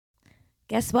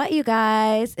Guess what, you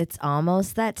guys? It's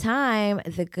almost that time.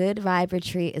 The Good Vibe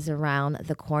Retreat is around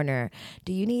the corner.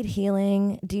 Do you need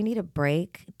healing? Do you need a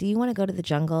break? Do you want to go to the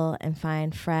jungle and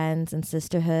find friends and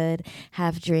sisterhood,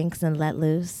 have drinks and let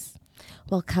loose?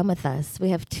 Well, come with us.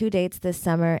 We have 2 dates this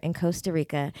summer in Costa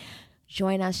Rica.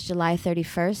 Join us July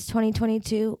 31st,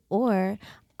 2022 or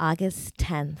August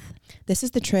 10th. This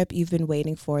is the trip you've been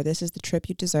waiting for. This is the trip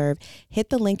you deserve.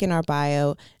 Hit the link in our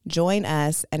bio. Join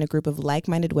us and a group of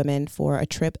like-minded women for a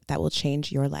trip that will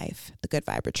change your life. The Good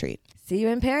Vibe Retreat. See you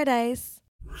in paradise.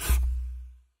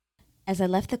 As I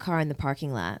left the car in the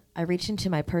parking lot, I reached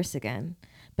into my purse again,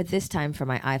 but this time for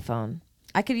my iPhone.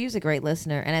 I could use a great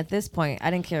listener, and at this point,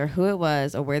 I didn't care who it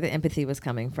was or where the empathy was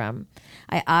coming from.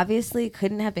 I obviously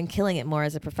couldn't have been killing it more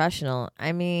as a professional.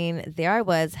 I mean, there I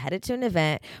was, headed to an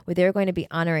event where they were going to be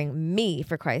honoring me,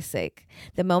 for Christ's sake.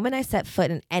 The moment I set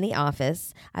foot in any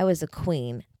office, I was a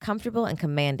queen, comfortable and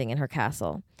commanding in her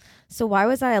castle. So why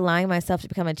was I allowing myself to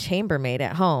become a chambermaid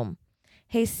at home?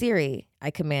 Hey Siri,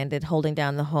 I commanded, holding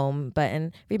down the home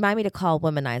button. Remind me to call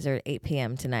Womanizer at 8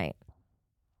 p.m. tonight.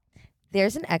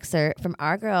 There's an excerpt from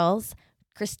our girls,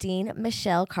 Christine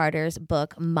Michelle Carter's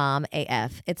book, Mom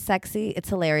AF. It's sexy, it's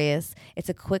hilarious, it's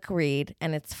a quick read,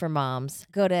 and it's for moms.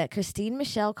 Go to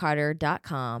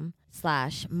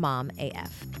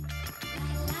christinemichellecarter.com/momaf.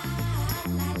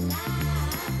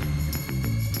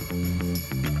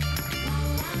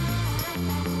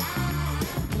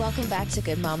 Welcome back to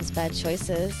Good Moms Bad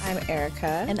Choices. I'm Erica.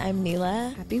 And I'm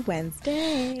Neela. Happy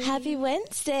Wednesday. Happy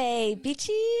Wednesday, bitches.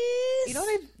 You know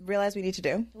what I realized we need to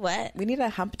do? What? We need a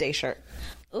hump day shirt.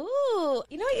 Ooh.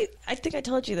 You know what? I think I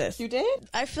told you this. You did?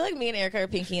 I feel like me and Erica are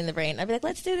pinky in the brain. I'd be like,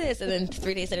 let's do this. And then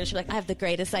 3 days later, she'll be like, I have the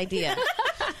greatest idea.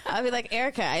 I'll be like,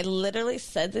 Erica, I literally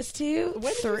said this to you.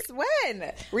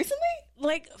 When? Recently?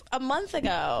 Like a month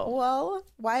ago. Well,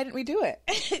 why didn't we do it?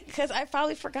 Because I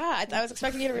probably forgot. I was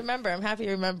expecting you to remember. I'm happy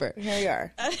you remember. Here we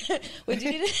are.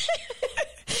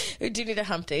 we do need a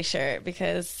hump day shirt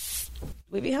because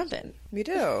we be humping. We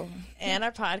do. And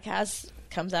our podcast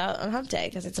comes out on hump day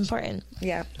because it's important.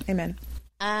 Yeah. Amen.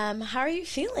 How are you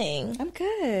feeling? I'm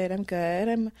good.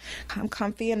 I'm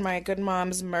comfy in my Good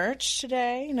Moms merch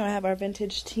today. You know, I have our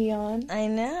vintage tee on. I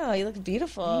know. You look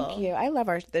beautiful. Thank you. I love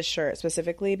this shirt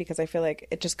specifically because I feel like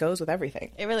it just goes with everything.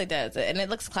 It really does. And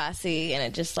it looks classy, and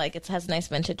it just it has nice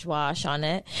vintage wash on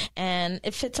it, and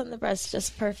it fits on the breast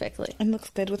just perfectly. And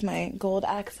looks good with my gold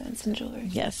accents and jewelry.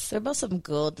 Yes. We're both some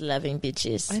gold-loving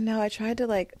bitches. I know. I tried to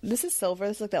this is silver.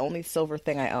 This is the only silver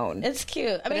thing I own. It's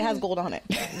cute. But it has gold on it.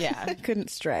 Yeah. I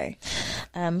couldn't stray.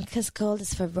 Because gold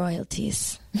is for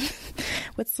royalties.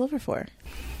 What's silver for?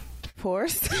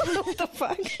 Poors? What the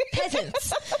fuck?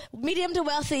 Peasants. Medium to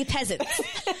wealthy peasants.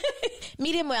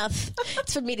 Medium wealth.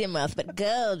 It's for medium wealth, but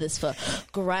gold is for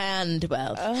grand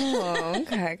wealth. Oh,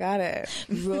 okay. Got it.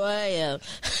 Royal.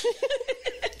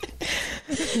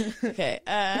 Okay.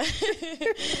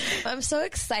 I'm so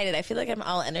excited. I feel like I'm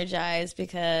all energized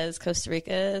because Costa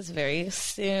Rica is very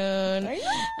soon.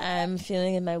 I'm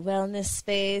feeling in my wellness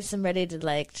space. I'm ready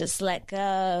to just let go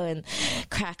and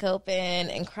crack open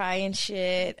and cry and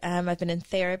shit. I've been in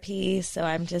therapy, so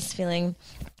I'm just feeling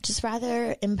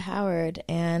rather empowered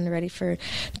and ready for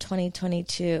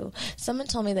 2022. Someone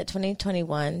told me that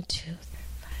 2021,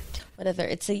 whatever,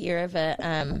 it's a year of a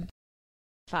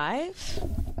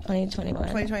 2021.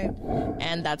 2020.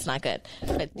 And that's not good.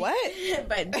 But, what?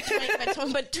 But 20,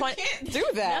 can't do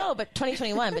that. No, but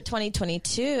 2021. But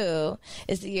 2022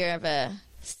 is the year of a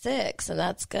 6, and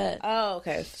that's good. Oh,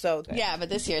 okay. So good. Yeah, but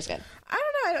this year is good. I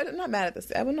don't know. I'm not mad at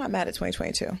this. I'm not mad at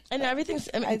 2022. And everything's.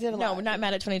 I did a lot. No, we're not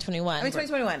mad at 2021. I mean,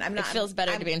 2021. It feels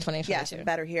better to be in 2022. Yeah,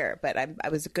 better here. But I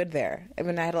was good there. I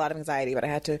mean, I had a lot of anxiety, but I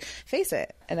had to face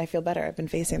it, and I feel better. I've been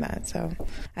facing that, so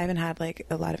I haven't had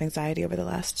a lot of anxiety over the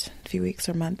last few weeks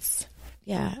or months.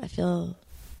 Yeah, I feel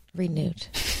renewed.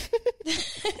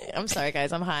 I'm sorry,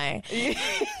 guys. I'm high.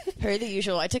 Per the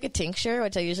usual. I took a tincture,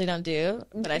 which I usually don't do.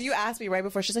 But you asked me right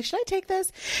before. She's like, should I take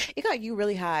this? It got you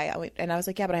really high. And I was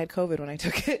like, yeah, but I had COVID when I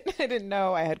took it. I didn't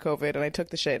know I had COVID, and I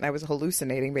took the shit, and I was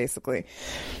hallucinating, basically.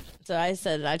 So I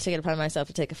said I'd take it upon myself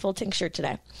to take a full tincture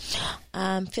today.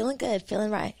 Feeling good. Feeling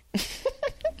right.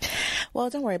 Well,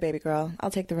 don't worry, baby girl.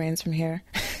 I'll take the reins from here.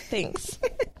 Thanks.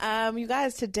 You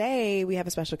guys, today we have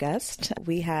a special guest.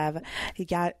 We have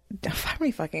how are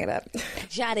we fucking it up?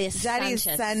 Yaris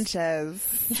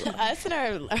Sanchez. Us and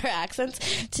our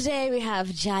accents. Today we have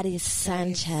Yaris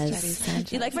Sanchez.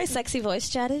 Do you like my sexy voice,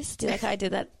 Yaris? Do you like how I do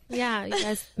that? Yeah, you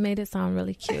guys made it sound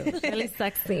really cute, really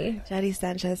sexy. Yaris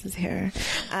Sanchez is here.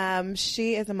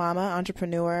 She is a mama,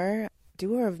 entrepreneur,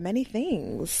 doer of many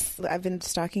things. I've been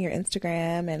stalking your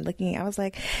Instagram and looking. I was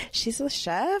like, she's a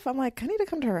chef. I'm like, I need to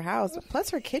come to her house.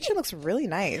 Plus, her kitchen looks really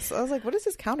nice. I was like, what is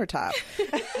this countertop?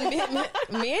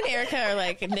 me and Erica are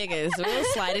like niggas. We will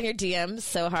slide in your DMs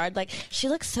so hard. Like, she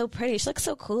looks so pretty. She looks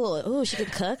so cool. Ooh, she can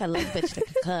cook. I love a bitch that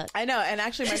can cook. I know. And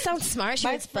actually, she sounds smart. She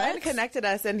my friend books. connected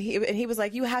us, and he was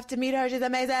like, you have to meet her. She's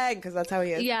amazing, because that's how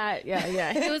he is.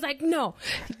 Yeah. He was like, no,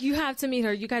 you have to meet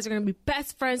her. You guys are going to be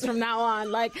best friends from now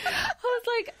on. Like, I was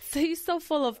like, so he's so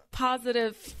full of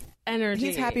positive energy.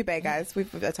 He's happy bae, guys.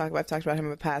 I've talked about him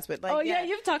in the past, but like,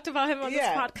 you've talked about him on this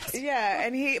podcast. Yeah,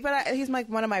 and he's like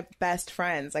one of my best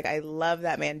friends. Like, I love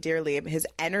that man dearly. His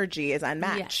energy is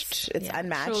unmatched. It's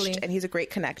unmatched, truly. And he's a great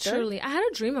connector. Truly, I had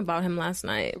a dream about him last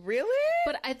night. Really?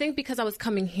 But I think because I was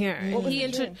coming here,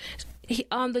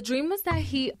 the dream was that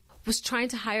he was trying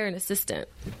to hire an assistant.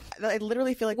 I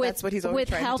literally feel like that's what he's always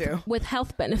trying to do. With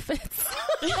health benefits.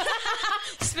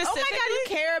 Oh my God, you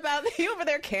care about you over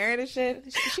there caring and shit.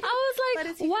 I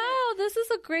was like, wow, this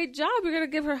is a great job. You're going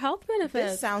to give her health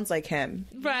benefits. This sounds like him.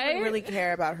 Right? You really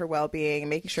care about her well-being and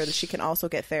making sure that she can also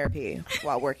get therapy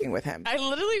while working with him.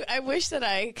 I wish that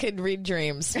I could read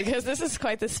dreams, because this is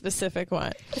quite the specific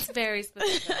one. It's very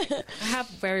specific. I have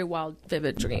very wild,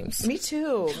 vivid dreams. Me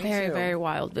too. Very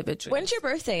wild, vivid dreams. When's your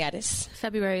birthday, Yaris?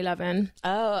 February 11.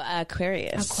 Oh,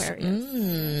 Aquarius.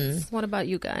 What about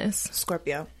you guys?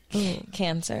 Scorpio.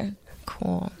 Cancer.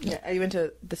 Cool. Yeah. Are you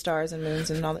into the stars and moons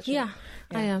and all that shit? Yeah,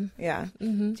 I am. Yeah.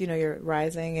 Mm-hmm. Do you know your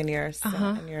rising and your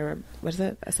and your, what is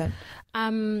it? Ascent?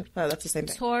 Oh, that's the same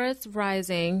thing. Taurus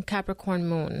rising, Capricorn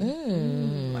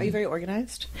moon. Are you very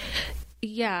organized?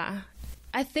 Yeah.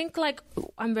 I think, like,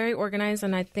 I'm very organized,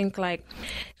 and I think, like,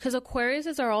 because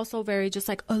Aquariuses are also very just,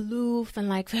 like, aloof and,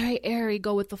 like, very airy,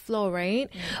 go with the flow, right?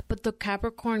 But the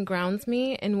Capricorn grounds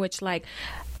me, in which, like,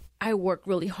 I work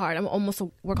really hard. I'm almost a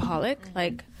workaholic,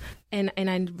 like, and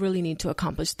I really need to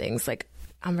accomplish things. Like,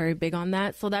 I'm very big on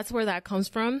that. So that's where that comes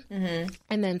from.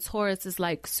 And then Taurus is,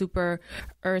 like, super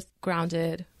earth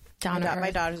grounded. My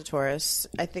daughter's a Taurus.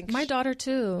 I think my daughter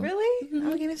too. Really?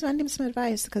 I'll give me some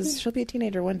advice, because she'll be a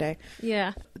teenager one day.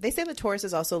 Yeah. They say the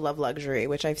Tauruses also love luxury,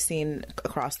 which I've seen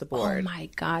across the board. Oh my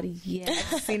God, yeah.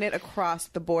 I've seen it across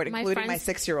the board, including my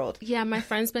 6-year-old. Yeah, my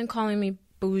friend's been calling me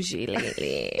bougie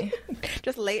lately.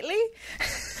 Just lately?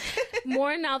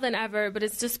 More now than ever, but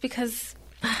it's just because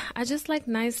I just like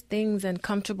nice things and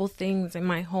comfortable things in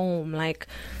my home. Like,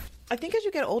 I think as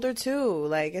you get older too,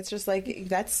 like, it's just like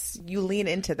you lean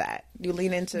into that. You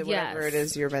lean into whatever it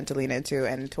is you're meant to lean into.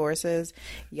 And Tauruses,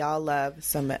 y'all love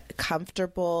some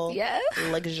comfortable,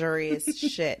 luxurious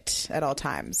shit at all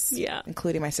times. Yeah.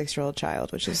 Including my 6-year-old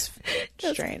child, which is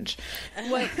strange.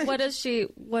 What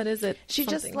is it? She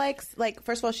just likes, like,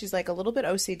 first of all, she's like a little bit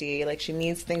OCD. Like, she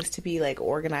needs things to be like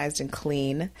organized and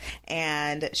clean.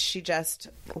 And she just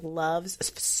loves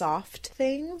soft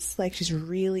things. Like, she's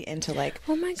really into, like,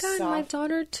 oh my God. My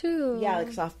daughter too. Yeah,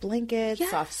 like soft blankets,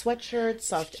 soft sweatshirts,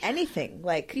 soft anything.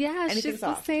 Like, anything she's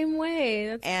soft. The same way.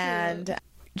 That's and cute.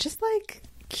 Just like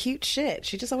cute shit.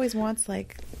 She just always wants,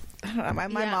 like, I don't know. My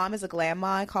mom is a glam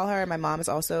ma, I call her. And my mom is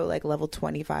also like level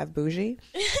 25 bougie.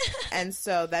 And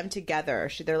so them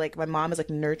together, they're like, my mom is like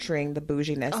nurturing the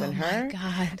bouginess in her. My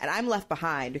God. And I'm left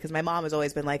behind because my mom has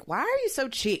always been like, why are you so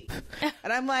cheap?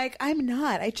 And I'm like, I'm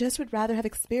not. I just would rather have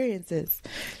experiences.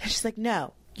 And she's like,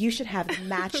 no. You should have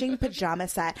matching pajama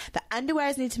set. The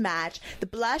underwears need to match. The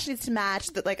blush needs to match.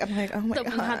 Like, I'm like, oh my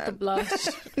God. Not the blush.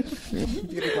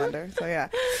 Beauty blender. So, yeah.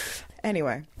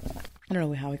 Anyway. I don't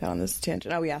know how we got on this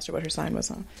tangent. Oh, we asked her what her sign was,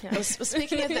 huh? Yeah. Well,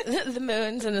 speaking of the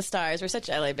moons and the stars, we're such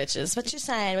LA bitches. What's your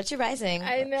sign? What's your rising?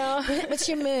 I know. What's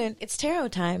your moon? It's tarot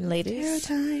time, ladies.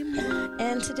 Tarot time.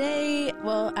 And today,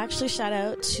 well, actually, shout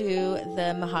out to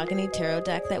the Mahogany Tarot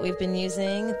deck that we've been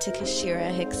using, to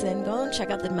Kashira Hickson. Go and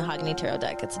check out the Mahogany Tarot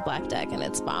deck. It's a black deck, and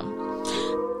it's bomb.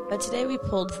 But today we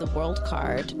pulled the World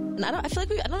card. And I don't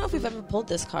know if we've ever pulled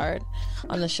this card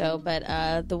on the show,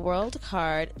 but the World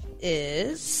card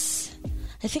is,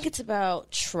 I think it's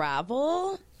about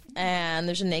travel. And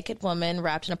there's a naked woman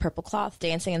wrapped in a purple cloth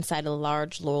dancing inside a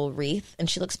large laurel wreath, and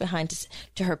she looks behind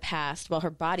to her past while her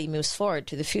body moves forward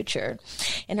to the future.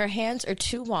 In her hands are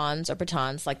 2 wands or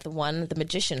batons like the one the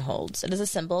magician holds. It is a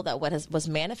symbol that what was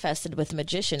manifested with the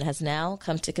magician has now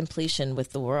come to completion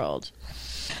with the world.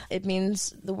 It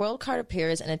means the World card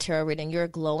appears in a tarot reading. You're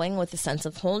glowing with a sense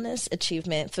of wholeness,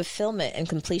 achievement, fulfillment, and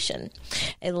completion.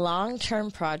 A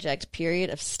long-term project, period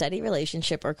of steady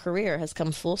relationship or career has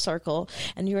come full circle,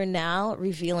 and you are now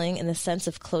revealing in a sense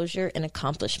of closure and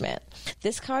accomplishment.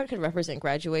 This card could represent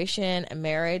graduation, a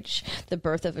marriage, the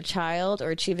birth of a child,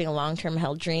 or achieving a long-term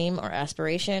held dream or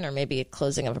aspiration, or maybe a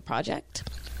closing of a project.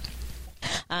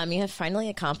 You have finally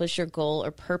accomplished your goal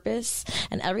or purpose,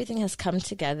 and everything has come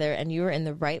together, and you are in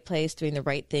the right place, doing the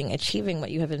right thing, achieving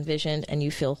what you have envisioned, and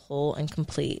you feel whole and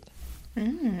complete.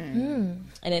 And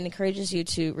it encourages you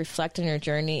to reflect on your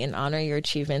journey and honor your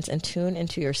achievements and tune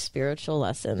into your spiritual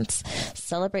lessons.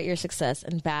 Celebrate your success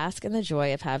and bask in the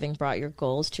joy of having brought your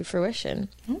goals to fruition.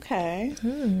 Okay.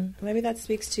 Maybe that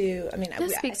speaks to, I mean,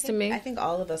 That speaks to me. I think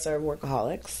all of us are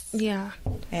workaholics. Yeah.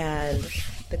 And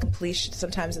the completion,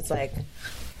 sometimes it's like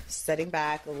sitting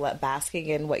back, basking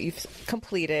in what you've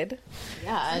completed.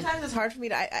 Yeah. Sometimes it's hard for me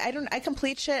to, I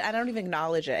complete shit, I don't even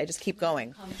acknowledge it. I just keep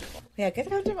going. Yeah, get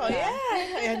comfortable.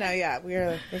 Yeah.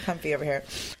 We're comfy over here.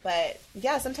 But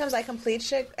yeah, sometimes I complete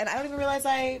shit and I don't even realize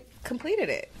I completed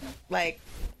it. Like,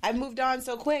 I moved on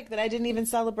so quick that I didn't even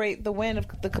celebrate the win of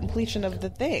the completion of the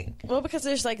thing. Well, because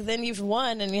there's like, then you've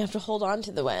won and you have to hold on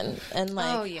to the win. And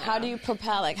like, how do you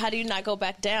propel? Like, how do you not go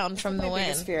back down from the win? My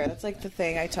biggest fear. That's like the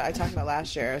thing I talked about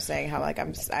last year. I was saying how like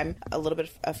I'm a little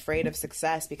bit afraid of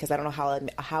success because I don't know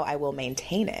how I will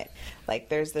maintain it. Like,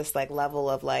 there's this like level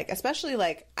of like, especially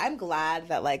like, I'm glad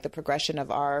that like the progression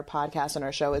of our podcast and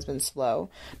our show has been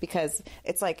slow, because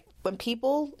it's like when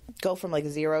people go from like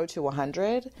 0 to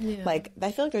 100, like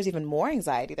I feel like there's even more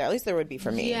anxiety there. At least there would be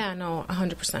for me. Yeah, no,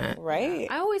 100%. Right?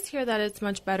 I always hear that it's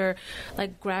much better,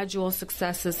 like gradual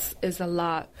success is a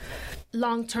lot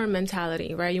long-term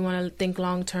mentality, right? You want to think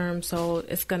long-term, so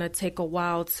it's going to take a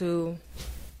while to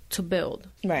build.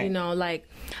 Right. You know, like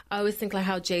I always think like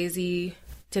how Jay-Z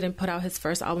didn't put out his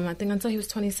first album, I think, until he was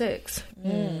 26.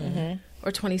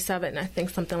 Or 27, I think,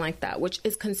 something like that, which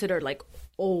is considered like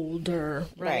older,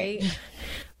 right?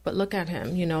 But look at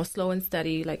him, you know, slow and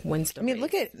steady, like wins the race.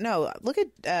 Look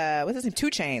at what's his name? 2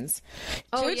 Chainz.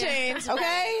 Oh, 2 Chainz,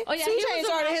 okay. Oh yeah, 2 Chainz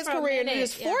started his career in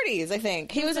his 40s, I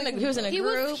think. He was in a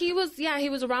group. He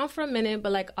was around for a minute,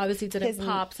 but like obviously didn't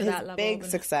pop to that level. Big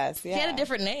success. Yeah. He had a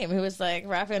different name. He was like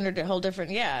rapping under a whole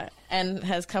different and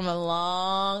has come a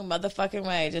long motherfucking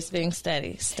way, just being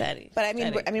steady. But I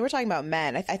mean, we're talking about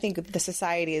men. I think the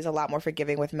society is a lot more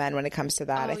forgiving with men when it comes to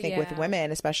that. I think with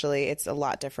women, especially, it's a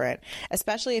lot different.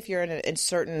 Especially if you're in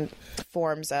certain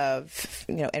forms of,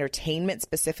 you know, entertainment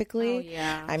specifically. Oh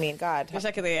yeah. I mean, God, there's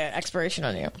like the expiration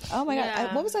on you. Oh my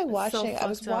God, what was I watching? I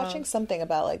was watching something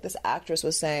about like this actress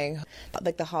was saying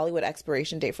like the Hollywood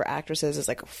expiration date for actresses is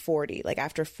like 40. Like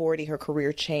after 40, her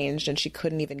career changed and she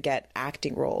couldn't even get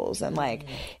acting roles. And like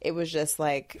it was just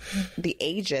like the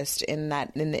ageist in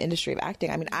the industry of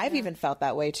acting. I mean, I've even felt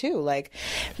that way too, like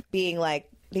being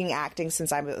acting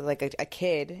since I was like a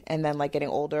kid, and then like getting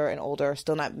older and older,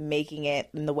 still not making it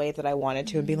in the way that I wanted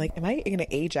to, and being like, am I gonna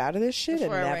age out of this shit?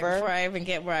 Before I even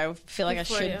get where I feel like I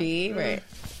should be, right?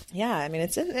 Yeah, I mean,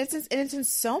 it's in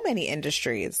so many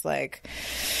industries, like,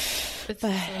 but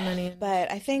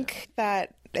I think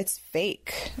that it's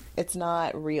fake. It's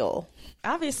not real.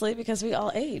 Obviously, because we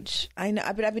all age. I know,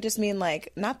 but I would just mean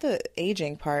like not the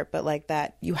aging part, but like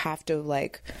that you have to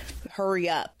like hurry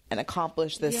up and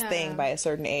accomplish this thing by a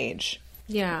certain age.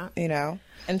 Yeah. You know?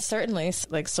 And certainly,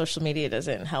 like, social media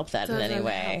doesn't help that in any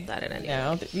way. You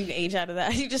know, you age out of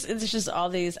that. It's just all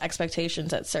these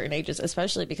expectations at certain ages,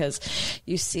 especially because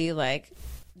you see like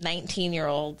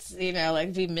 19-year-olds, you know,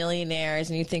 like be millionaires,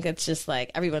 and you think it's just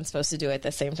like everyone's supposed to do it at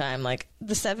the same time. Like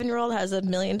the 7-year-old has $1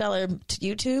 million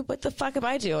YouTube. What the fuck am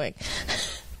I doing?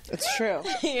 It's true.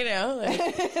 You know, like,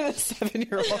 the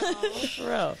 7-year-old.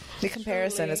 Bro, the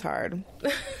comparison is hard.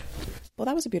 Well,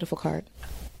 that was a beautiful card.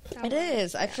 It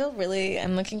is.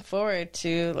 I'm looking forward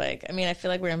to, like, I mean, I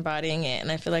feel like we're embodying it, and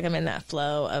I feel like I'm in that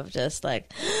flow of just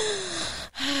like,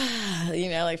 you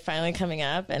know, like finally coming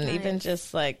up, and even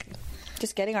just like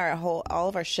just getting all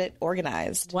of our shit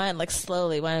organized,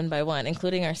 slowly, one by one,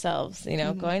 including ourselves, you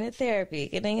know, going to therapy,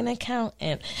 getting an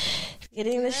accountant,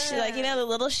 getting the shit, like, you know, the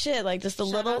little shit, like just the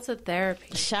Shout out to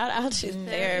therapy. Shout out to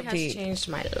therapy. Has changed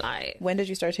my life. When did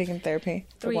you start taking therapy?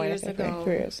 3 years ago.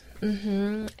 3 years.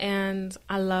 And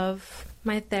I love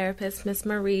my therapist, Miss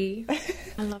Marie.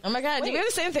 I love. Oh my God, do we have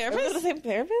the same therapist? We have the same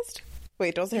therapist?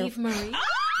 Wait, don't say Eve Marie.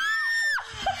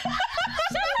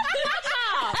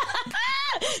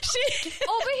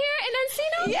 Over here in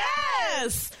Encino?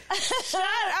 Yes! Shut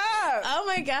up! Oh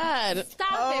my God.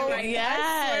 Stop it right now.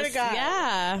 I swear to God.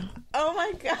 Yeah. Oh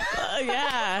my God.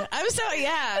 Yeah. I'm so,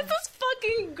 yeah. This is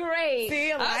fucking great.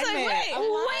 See, alignment. I was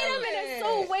like, wait a minute.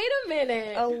 So, wait a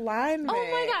minute. Alignment.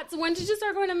 Oh my God. So, when did you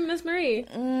start going to Miss Marie?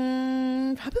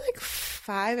 Probably like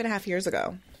 5.5 years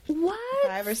ago. What?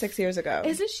 5 or 6 years ago.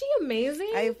 Isn't she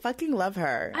amazing? I fucking love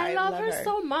her. I love her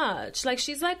so much. Like,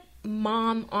 she's like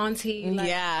mom, auntie. Like,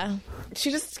 yeah. She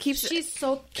just keeps she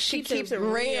keeps it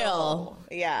real.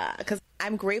 Yeah, because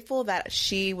I'm grateful that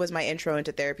she was my intro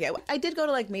into therapy. I did go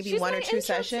to like maybe one or two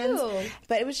sessions,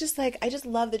 but it was just like, I just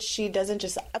love that she doesn't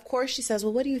just, of course she says,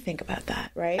 well, what do you think about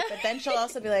that? Right. But then she'll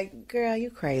also be like, girl,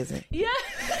 you crazy. Yeah.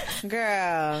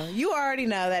 Girl, you already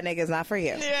know that nigga's not for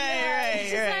you. Yeah,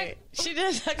 you're right. Like, she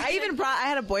did. I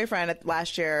had a boyfriend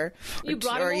last year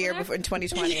or a year before in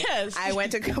 2020. Yes. I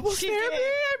went to couples therapy.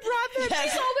 I brought them.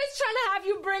 She's always trying to have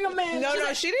you bring him in.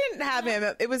 No, she didn't have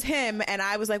him. It was him. And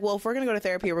I was like, well, if we're going to go to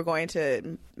therapy, we're going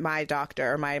to my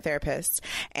doctor or my therapist.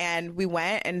 And we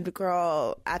went, and the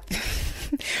girl I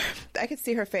could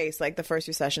see her face like the first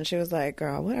few sessions. She was like,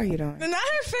 girl, what are you doing? Not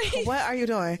her face. What are you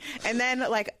doing? And then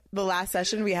like the last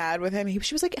session we had with him,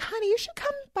 she was like, honey, you should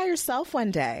come by yourself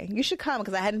one day. You should come,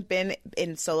 because I hadn't been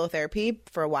in solo therapy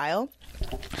for a while.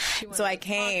 So I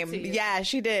came. Yeah,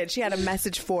 she did. She had a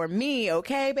message for me.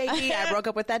 Okay, baby. I broke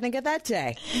up with that nigga that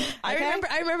day. Okay?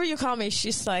 I remember you called me.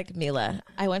 She's like, Mila,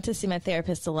 I went to see my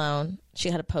therapist alone. She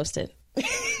had to post it.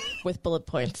 With bullet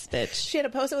points, bitch. She had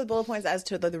to post it with bullet points as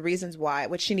to the reasons why,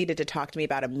 which she needed to talk to me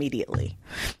about immediately,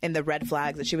 and the red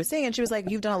flags that she was seeing. And she was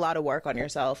like, you've done a lot of work on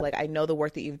yourself. Like, I know the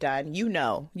work that you've done. You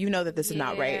know that this is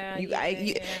not right.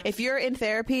 If you're in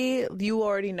therapy, you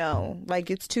already know.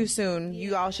 Like, it's too soon.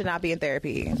 You all should not be in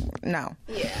therapy. No.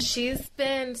 Yeah. She's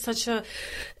been such a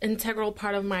integral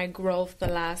part of my growth the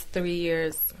last 3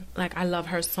 years. Like, I love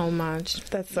her so much.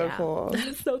 That's so cool. That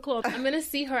is so cool. I'm going to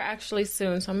see her actually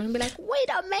soon. So I'm going to be like, wait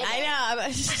a minute. I know.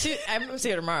 I'm going to see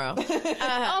her tomorrow.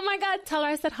 Oh my God. Tell her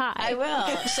I said hi. I will.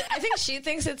 I think she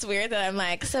thinks it's weird that I'm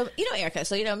like, so, you know Erica.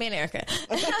 So, you know me and Erica.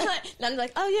 And I'm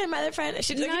like, oh yeah, my other friend.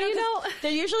 She's like, you know,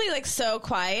 they're usually like so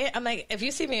quiet. I'm like, if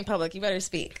you see me in public, you better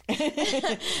speak.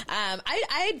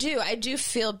 I do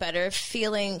feel better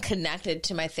feeling connected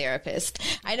to my therapist.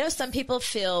 I know some people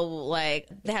feel like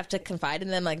they have to confide in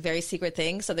them, like very secret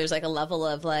things. So there's like a level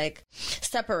of like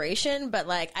separation, but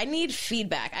like I need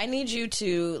feedback. I need you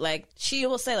to like, she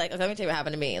will say like, okay, let me tell you what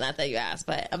happened to me. Not that you asked,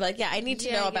 but I'm like, yeah, I need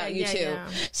to know about you too.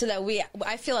 So that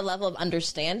I feel a level of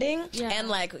understanding and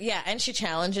like, and she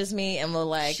challenges me and will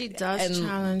like, she does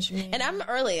challenge me. And I'm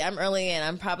early in.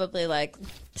 I'm probably like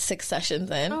 6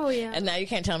 sessions in. Oh yeah. And now you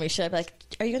can't tell me shit. I'm like,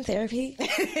 are you in therapy?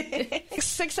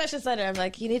 6 sessions later, I'm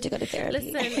like, you need to go to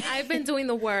therapy. Listen, I've been doing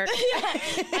the work.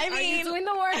 I mean, are you doing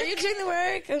the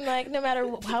work? I'm like, no matter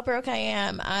how broke I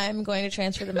am, I'm going to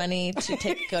transfer the money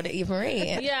to go to Eve Marie.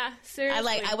 Yeah,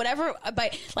 seriously.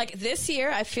 But this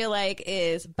year, I feel like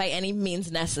is by any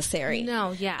means necessary.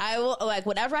 No, yeah. I will like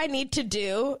whatever I need to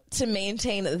do to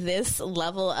maintain this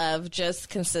level of just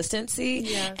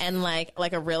consistency and like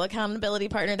a real accountability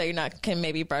partner that you're not can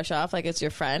maybe brush off like it's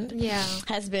your friend. Yeah,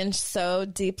 has been so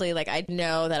deeply like I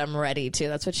know that I'm ready to.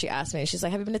 That's what she asked me. She's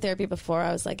like, have you been to therapy before?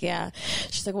 I was like, yeah.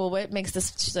 She's like, well, what makes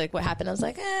this? She's like, what happened? I was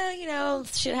like, you know,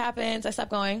 shit happens. I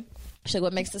stopped going. She's like,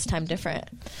 what makes this time different?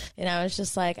 And I was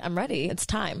just like, I'm ready. It's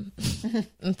time.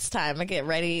 It's time. I get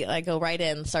ready. I go right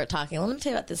in, start talking. Well, let me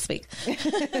tell you about this week.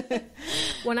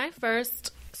 When I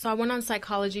went on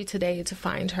Psychology Today to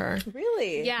find her.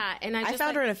 Really? Yeah. And I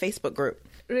found her in a Facebook group.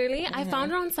 Really? Mm-hmm. I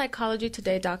found her on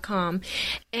psychologytoday.com,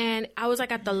 and I was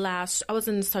like I was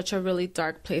in such a really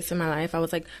dark place in my life. I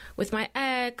was like with my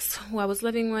ex who I was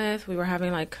living with. We were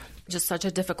having like just such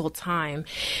a difficult time.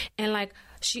 And like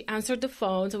she answered the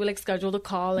phone. So we like scheduled a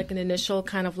call, like an initial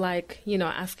kind of like, you know,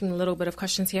 asking a little bit of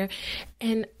questions here.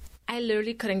 And I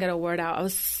literally couldn't get a word out. I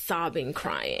was sobbing,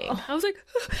 crying. I was like,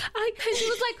 and she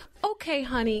was like, okay,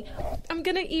 honey, I'm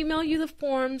going to email you the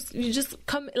forms. You just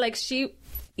come, like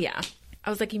I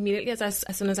was like, immediately as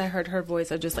soon as I heard her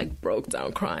voice, I just like broke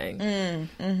down crying.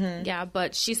 Mm-hmm. Yeah,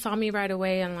 but she saw me right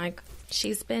away and like,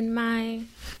 she's been my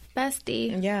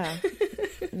bestie. Yeah.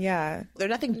 Yeah. There's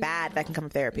nothing bad that can come from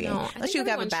therapy. No, unless you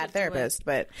have a bad therapist,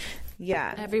 but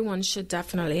yeah. Everyone should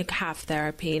definitely have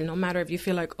therapy, no matter if you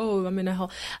feel like, oh, I'm in a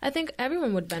hole. I think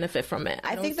everyone would benefit from it.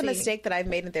 I think the mistake that I've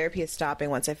made in therapy is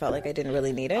stopping once I felt like I didn't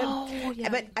really need it. Oh, yeah.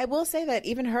 But I will say that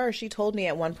even her, she told me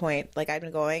at one point, like I'd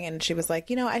been going, and she was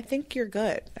like, you know, I think you're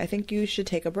good. I think you should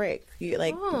take a break.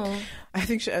 I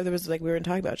think there was like, we were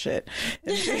talking about shit.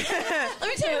 And let me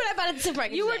tell you what I bought at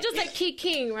break. You were just like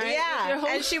king, right? Yeah.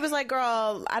 And she was like,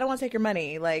 girl, I don't want to take your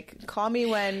money. Like, call me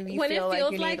when you feel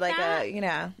like you need like a, you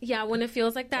know. Yeah, when it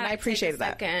feels like that. And I appreciated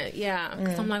that. Yeah.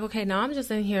 Because I'm like, okay, now I'm just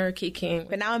in here king.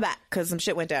 But now I'm back because some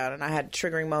shit went down and I had a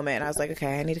triggering moment and I was like,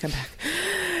 okay, I need to come back.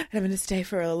 And I'm going to stay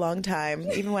for a long time,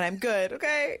 even when I'm good,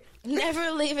 okay?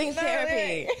 Never leaving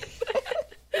therapy.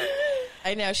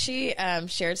 I know she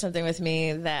shared something with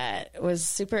me that was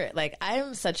super, like,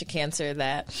 I'm such a Cancer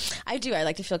that I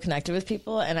like to feel connected with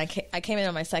people. And I came in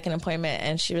on my second appointment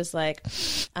and she was like,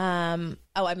 I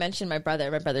mentioned my brother.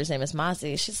 My brother's name is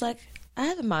Mozzie. She's like, I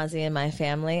have a Mozzie in my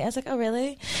family. I was like, oh, really?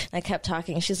 And I kept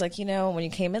talking. She's like, when you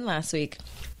came in last week,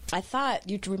 I thought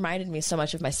you reminded me so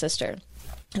much of my sister.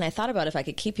 And I thought about if I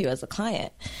could keep you as a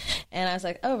client. And I was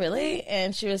like, oh, really?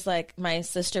 And she was like, my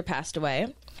sister passed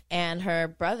away. And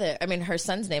her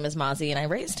son's name is Mozzie, and I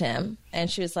raised him. And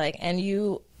she was like,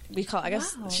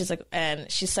 she's like,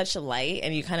 and she's such a light,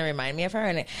 and you kind of remind me of her.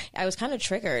 And I was kind of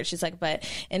triggered. She's like, but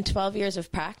in 12 years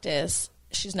of practice,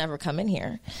 she's never come in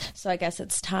here. So I guess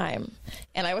it's time.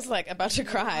 And I was like about to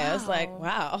cry. Wow. I was like,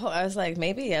 wow. I was like,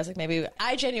 maybe.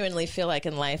 I genuinely feel like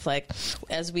in life, like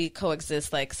as we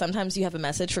coexist, like sometimes you have a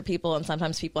message for people and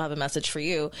sometimes people have a message for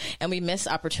you. And we miss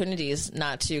opportunities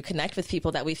not to connect with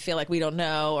people that we feel like we don't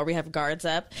know, or we have guards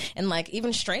up. And like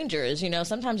even strangers,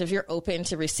 sometimes if you're open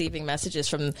to receiving messages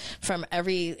from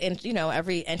every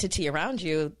entity around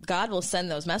you, God will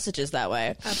send those messages that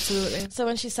way. Absolutely. So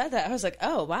when she said that, I was like,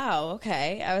 oh, wow. Okay.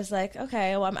 I was like,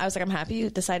 okay, well, I'm happy you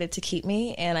decided to keep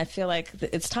me, and I feel like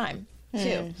it's time too.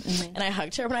 Mm-hmm. And I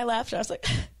hugged her when I left, and I was like,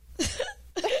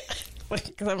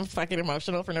 because I'm fucking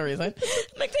emotional for no reason.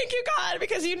 I'm like, thank you, God,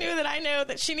 because you knew that I know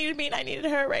that she needed me and I needed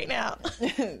her right now.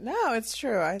 No, it's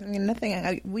true. I mean,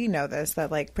 nothing. We know this,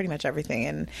 that like pretty much everything.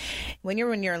 And when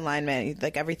you're in alignment,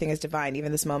 like everything is divine.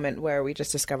 Even this moment where we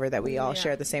just discovered that we all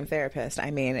share the same therapist.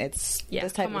 I mean, this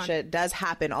type of shit does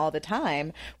happen all the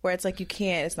time. Where it's like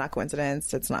it's not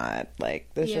coincidence. It's not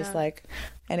like there's just like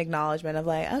an acknowledgement of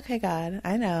like, okay, God,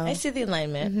 I know. I see the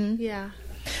alignment. Mm-hmm. Yeah.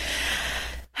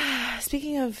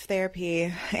 Speaking of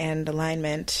therapy and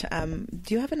alignment,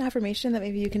 do you have an affirmation that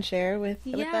maybe you can share with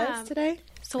us today?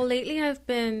 So lately I've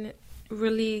been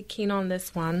really keen on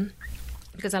this one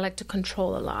because I like to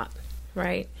control a lot,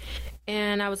 right?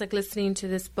 And I was like listening to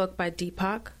this book by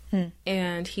Deepak,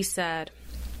 and he said,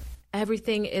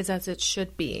 everything is as it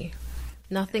should be.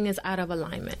 Nothing is out of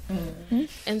alignment. Mm-hmm.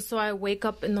 And so I wake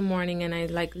up in the morning and I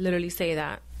like literally say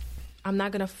that. I'm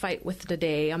not going to fight with the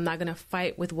day. I'm not going to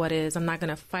fight with what is. I'm not going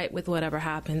to fight with whatever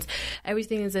happens.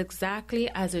 Everything is exactly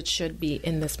as it should be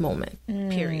in this moment,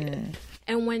 period.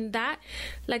 And when that,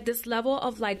 like this level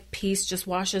of like peace just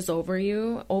washes over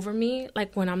me,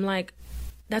 like when I'm like,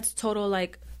 that's total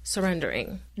like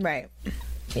surrendering. Right.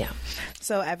 Yeah.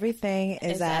 So everything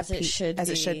is as it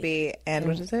should be. And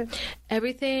what is it?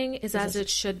 Everything is as it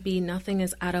should be. Nothing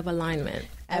is out of alignment.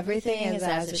 Everything is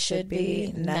as it should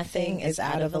be. Nothing is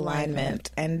out of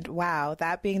alignment. And wow,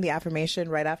 that being the affirmation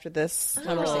right after this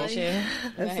conversation.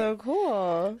 That's so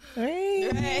cool. Right.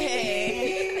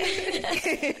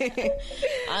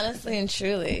 Honestly and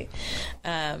truly.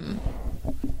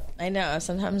 I know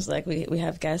sometimes like we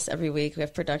have guests every week, we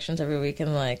have productions every week,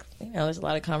 and like there's a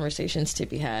lot of conversations to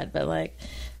be had, but like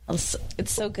it's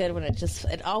so good when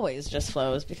it always just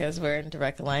flows because we're in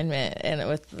direct alignment, and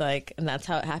that's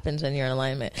how it happens when you're in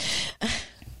alignment.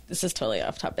 This is totally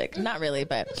off topic. Not really,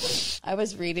 but I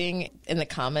was reading in the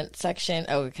comment section.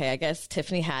 Oh, okay. I guess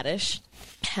Tiffany Haddish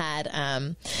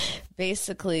had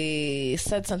basically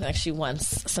said something like she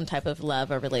wants some type of love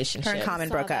or relationship. Her and Common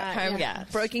broke up. Yeah.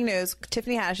 Breaking news.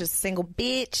 Tiffany Haddish is a single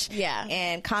bitch. Yeah.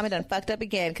 And Common done fucked up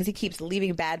again because he keeps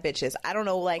leaving bad bitches. I don't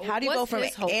know, like, how do you go from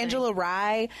Angela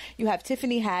Rye? You have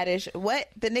Tiffany Haddish. What?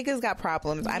 The niggas got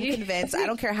problems. I'm convinced. I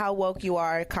don't care how woke you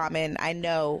are, Common. I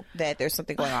know that there's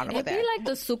something going on over there. It'd be like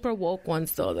the super woke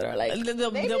ones, though, that are like... They'll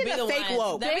be the fake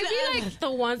woke. They'd be like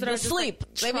the ones that are just sleep.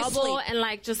 Like, trouble and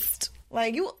like just...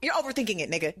 Like, you're overthinking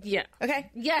it, nigga. Yeah. Okay?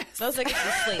 Yes. Those niggas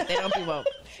just sleep. They don't be woke.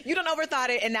 You done overthought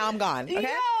it, and now I'm gone. Okay?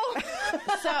 No.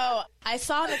 So, I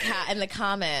saw in the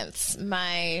comments,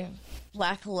 my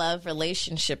Black love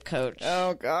relationship coach.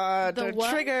 Oh, God.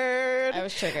 Triggered. I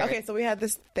was triggered. Okay, so we had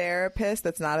this therapist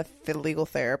that's not a legal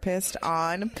therapist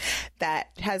on that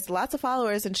has lots of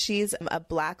followers, and she's a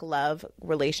Black love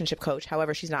relationship coach.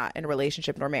 However, she's not in a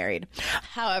relationship nor married.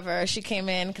 However, she came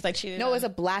in because I cheated. No, it's a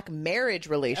Black marriage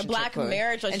relationship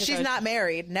marriage relationship and she's not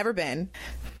married, never been.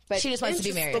 But she just wants to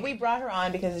be married. But we brought her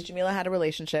on because Jamila had a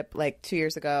relationship like 2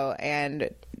 years ago,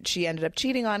 and she ended up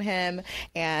cheating on him,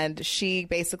 and she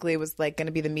basically was like going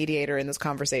to be the mediator in this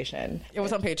conversation. It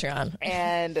was on Patreon.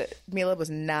 And Mila was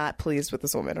not pleased with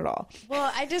this woman at all. Well,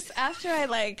 after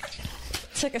I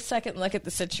took a second look at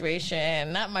the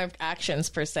situation, not my actions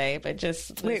per se, but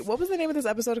just... Wait, what was the name of this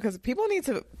episode? Because people need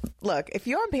to... Look, if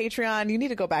you're on Patreon, you need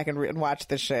to go back and watch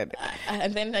this shit.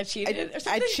 And then I cheated or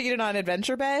something? I cheated on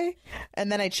Adventure Bay,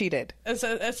 and then I cheated.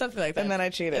 Something like that. And then I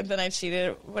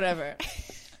cheated. Whatever.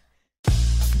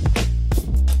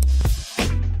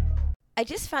 I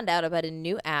just found out about a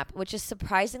new app, which is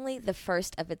surprisingly the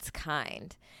first of its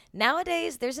kind.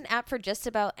 Nowadays, there's an app for just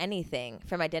about anything,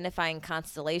 from identifying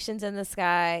constellations in the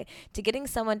sky to getting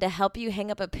someone to help you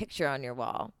hang up a picture on your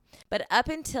wall. But up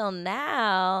until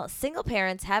now, single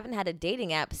parents haven't had a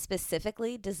dating app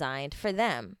specifically designed for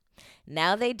them.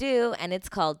 Now they do, and it's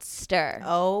called Stir.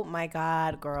 Oh my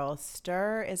God, girl.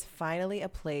 Stir is finally a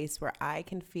place where I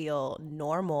can feel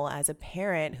normal as a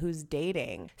parent who's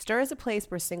dating. Stir is a place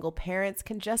where single parents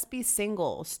can just be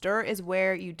single. Stir is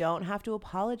where you don't have to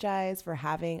apologize for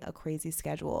having a crazy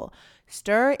schedule.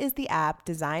 Stir is the app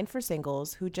designed for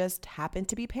singles who just happen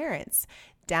to be parents.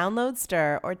 Download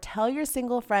Stir or tell your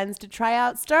single friends to try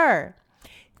out Stir.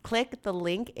 Click the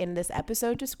link in this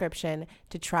episode description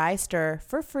to try Stir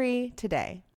for free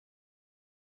today.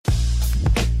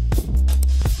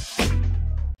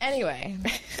 Anyway,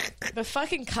 the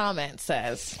fucking comment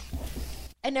says,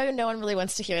 I know no one really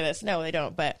wants to hear this. No, they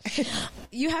don't. But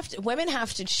women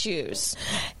have to choose.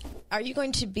 Are you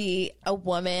going to be a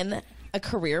woman, a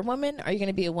career woman? Or are you going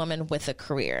to be a woman with a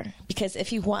career? Because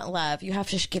if you want love, you have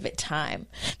to give it time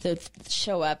to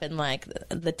show up in like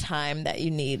the time that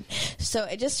you need. So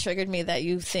it just triggered me that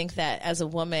you think that as a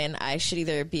woman, I should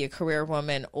either be a career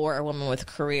woman or a woman with a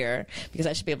career, because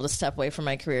I should be able to step away from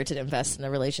my career to invest in a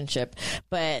relationship.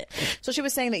 But So she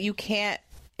was saying that you can't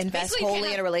invest Basically, you wholly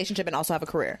can't in a relationship and also have a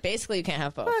career. basically you can't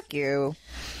have both. Fuck you.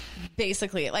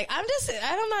 Basically, like I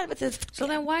don't know with this. So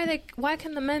then why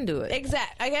can the men do it?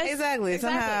 I guess Exactly.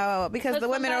 Somehow, because the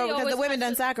women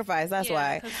done sacrifice. That's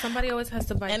why. Because somebody always has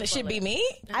to bite. And the it should be bullet. me.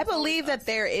 I believe that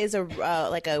there is a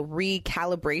like a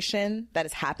recalibration that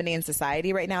is happening in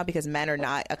society right now because men are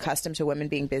not accustomed to women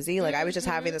being busy. Like I was just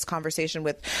having this conversation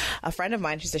with a friend of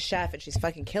mine. She's a chef and she's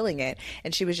fucking killing it.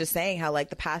 And she was just saying how like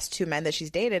the past 2 men that she's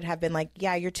dated have been like,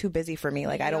 yeah, you're too busy for me.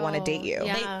 Like I don't want to date you.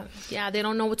 Yeah, they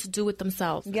don't know what to do with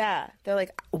themselves. Yeah, they're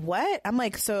like, what? I'm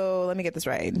like, so let me get this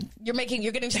right. You're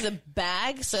getting to the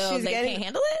bag, so She's they getting- can't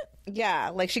handle it. Yeah,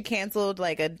 like she canceled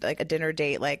like a dinner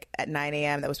date like at 9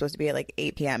 a.m. that was supposed to be at like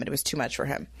 8 p.m. and it was too much for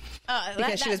him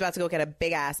because she was about to go get a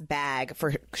big ass bag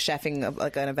for chefing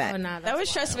like an event. Oh, nah, That would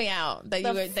stress me out. That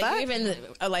you even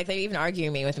like they even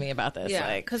argue with me about this. Yeah,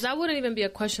 like, because that wouldn't even be a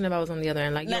question if I was on the other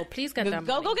end. Like, yo, please get that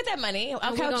money. Go get that money. I'll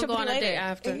And we're catch gonna up go with on you a date later.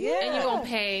 after, and Yeah. you're gonna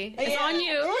pay. It's on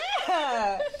you.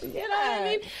 Yeah. You know what I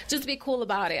mean? Just be cool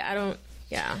about it. I don't.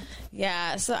 Yeah.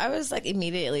 Yeah, so I was like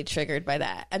immediately triggered by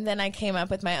that. And then I came up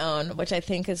with my own, which I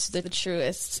think is the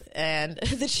truest and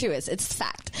the truest. It's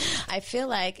fact. I feel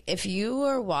like if you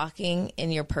are walking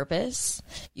in your purpose,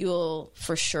 you will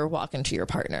for sure walk into your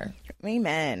partner.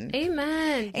 Amen.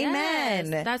 Amen.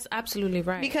 Amen. Yes, that's absolutely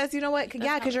right. Because you know what?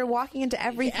 Yeah, because you're walking into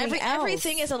everything else.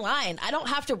 Everything is aligned. I don't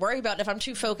have to worry about if I'm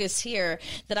too focused here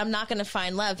that I'm not going to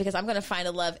find love, because I'm going to find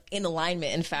a love in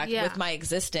alignment, in fact, Yeah. with my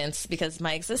existence, because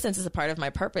my existence is a part of my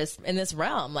purpose in this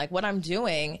realm. Like what I'm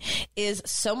doing is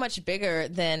so much bigger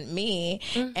than me,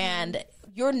 and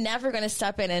you're never going to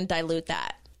step in and dilute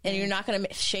that. And you're not going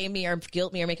to shame me or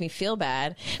guilt me or make me feel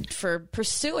bad for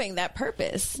pursuing that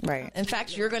purpose. Right. In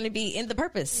fact, you're going to be in the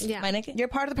purpose. Yeah. My Nikki. You're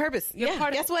part of the purpose. You're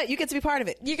part of Guess what? You get to be part of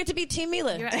it. You get to be Team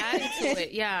Mila. You're adding to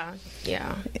it. Yeah.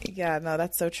 Yeah. Yeah, no,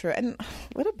 that's so true. And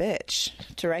what a bitch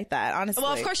to write that, honestly.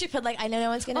 Well, of course you put like, I know no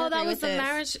one's going to Oh, agree that was with the this.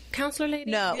 marriage counselor lady?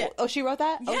 No. Yeah. Oh, she wrote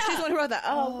that? Oh, Yeah. she's the one who wrote that.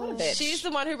 Oh, what a bitch. She's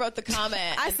the one who wrote the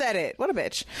comment. I said it. What a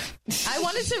bitch. I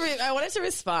wanted to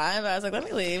respond, but I was like, let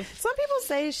me leave. Some people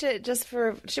say shit just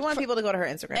for... She wanted people to go to her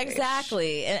Instagram page.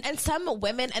 Exactly, and some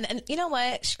women, and you know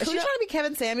what? Is she trying to be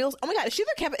Kevin Samuels? Oh my God, is she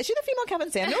the female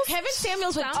Kevin Samuels? Kevin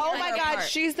Samuels would tear Oh my her God, apart.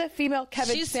 she's the female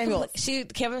Kevin Samuels.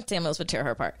 Kevin Samuels would tear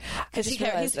her apart because just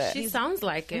realized that. She sounds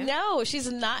like it. No,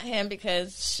 she's not him,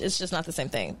 because it's just not the same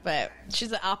thing. But she's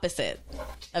the opposite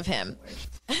of him.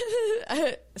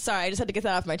 Sorry, I just had to get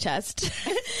that off my chest.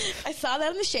 I saw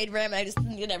that in the shade room, and I just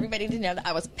needed everybody to know that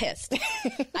I was pissed.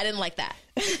 I didn't like that.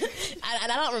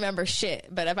 And I don't remember shit,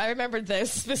 but if I remembered the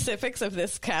specifics of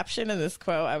this caption and this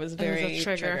quote, I was very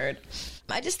triggered.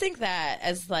 I just think that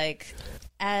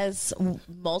as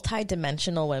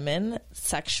multi-dimensional women,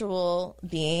 sexual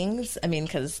beings, I mean,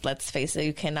 because let's face it,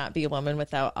 you cannot be a woman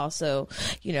without also,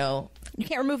 you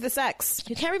can't remove the sex.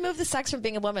 You can't remove the sex from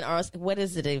being a woman, or else, what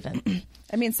is it even?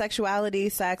 I mean, sexuality,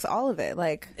 sex, all of it.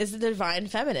 Like, is the divine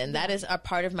feminine. That is a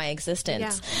part of my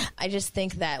existence. Yeah. I just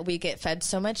think that we get fed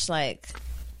so much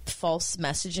false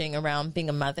messaging around being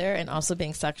a mother and also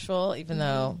being sexual, even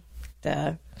though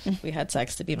we had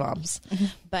sex to be moms.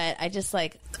 But I just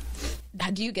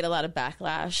do you get a lot of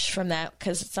backlash from that?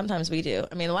 Because sometimes we do.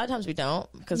 I mean, a lot of times we don't,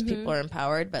 because people are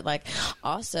empowered. But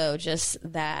also just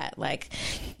that,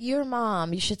 you're a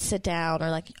mom, you should sit down,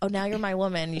 or oh, now you're my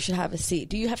woman, you should have a seat.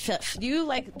 Do you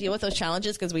deal with those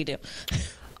challenges? Because we do.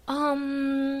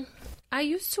 I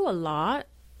used to a lot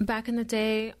back in the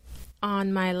day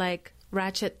on my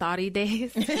ratchet thoughty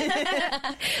days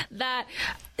that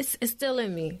it's still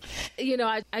in me. You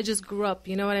know, I just grew up,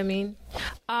 you know what I mean?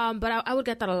 But I would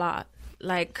get that a lot,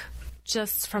 like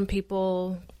just from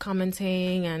people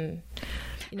commenting and,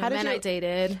 you know, men I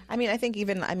dated. I mean, I think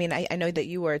I know that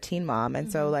you were a teen mom, and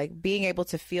so like being able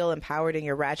to feel empowered in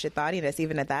your ratchet thoughtiness,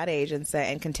 even at that age,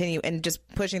 and continue and just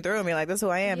pushing through and be like, "This is who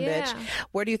I am, bitch."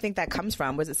 Where do you think that comes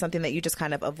from? Was it something that you just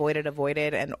kind of avoided,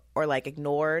 and or like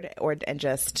ignored, and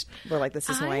just were like, "This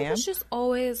is who I am"? I was just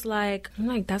always like,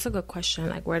 that's a good question.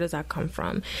 Like, where does that come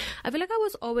from? I feel like I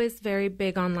was always very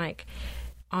big on like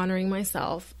honoring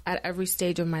myself at every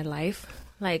stage of my life.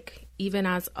 Like even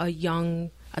as a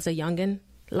youngin'.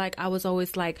 Like, I was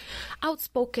always, like,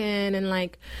 outspoken and,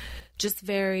 like, just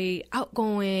very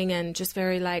outgoing and just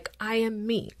very, like, I am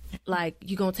me. Like,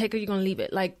 you gonna take it, you gonna leave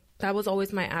it. Like, that was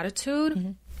always my attitude.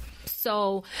 Mm-hmm.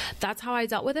 So that's how I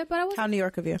dealt with it. But I was... How New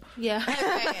York of you. Yeah.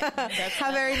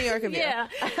 How very New York of you. Yeah.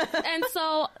 And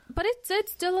so... But it did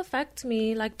still affect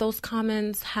me. Like, those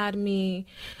comments had me...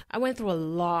 I went through a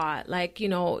lot. Like, you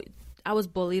know, I was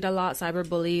bullied a lot,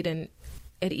 cyberbullied, and...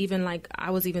 It even like I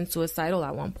was even suicidal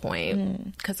at one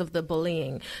point because of the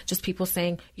bullying. Just people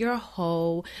saying, "You're a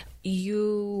hoe.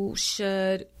 You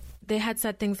should." They had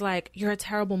said things like, "You're a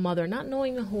terrible mother," not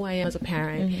knowing who I am as a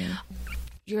parent.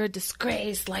 You're a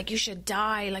disgrace. Like you should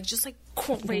die. Like just like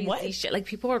crazy shit. Like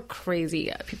people are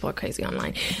crazy. People are crazy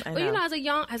online. But you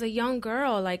know, as a young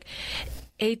girl, like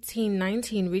 18,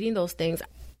 19, reading those things,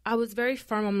 I was very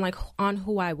firm on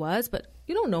who I was, but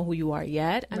you don't know who you are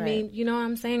yet. I mean, you know what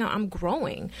I'm saying? I'm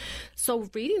growing. So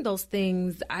reading those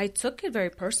things, I took it very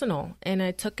personal, and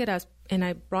I took it and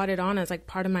I brought it on as like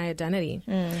part of my identity.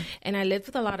 And I lived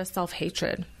with a lot of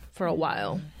self-hatred for a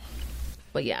while.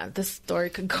 But yeah, this story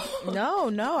could go on.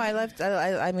 No.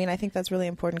 I mean, I think that's really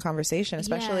important conversation,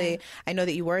 especially, I know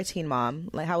that you were a teen mom.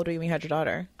 Like, how old were you when you had your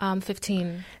daughter?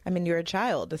 15. I mean, you're a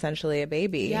child, essentially, a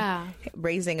baby. Yeah.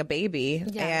 Raising a baby.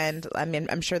 Yes. And I mean,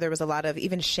 I'm sure there was a lot of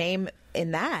even shame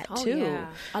in that, too. Yeah.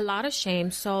 A lot of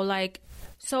shame. So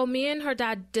me and her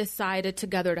dad decided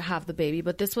together to have the baby,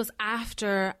 but this was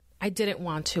after... I didn't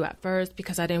want to at first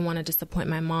because I didn't want to disappoint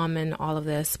my mom and all of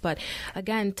this. But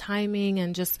again, timing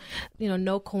and just, you know,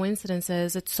 no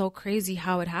coincidences. It's so crazy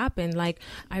how it happened. Like,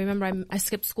 I remember I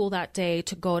skipped school that day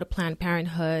to go to Planned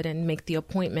Parenthood and make the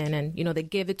appointment. And, you know, they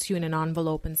give it to you in an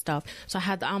envelope and stuff. So I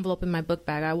had the envelope in my book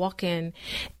bag. I walk in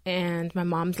and my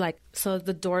mom's like, so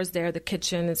the door's there, the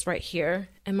kitchen is right here.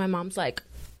 And my mom's like,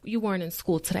 you weren't in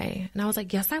school today. And I was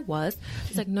like, yes, I was.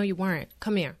 She's like, no, you weren't.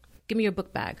 Come here. Give me your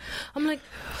book bag. I'm like,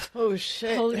 oh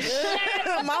shit.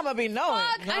 Mama be knowing.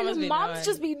 Moms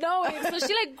just be knowing. So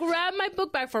she like grabbed my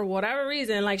book bag for whatever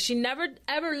reason. Like she never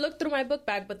ever looked through my book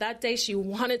bag, but that day she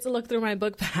wanted to look through my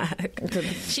book bag.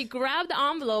 She grabbed the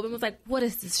envelope and was like, what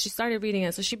is this? She started reading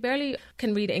it. So she barely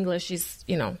can read English.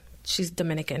 She's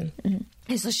Dominican. Mm-hmm.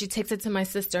 And so she takes it to my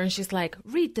sister and she's like,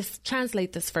 read this,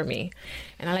 translate this for me.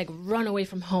 And I like run away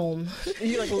from home.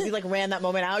 You ran that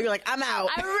moment out? You're like, I'm out.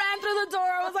 I ran through the door.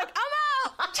 I was like,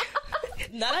 I'm out.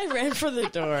 Not I ran for the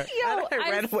door.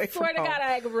 I swear to God,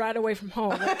 I like ran away from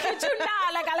home. Like, kid you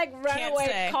not. Like I like ran Can't away,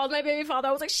 say. called my baby father.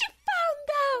 I was like, she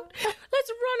found out.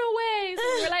 Let's run away. So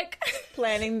we're like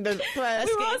planning the plan.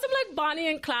 We were on some like Bonnie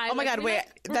and Clyde. Oh my God, wait.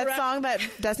 That song that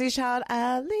Destiny's Child,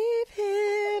 I'll leave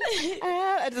him.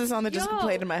 That's the song that just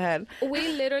played in my head. We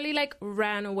literally like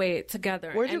ran away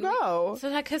together. Where'd you go? So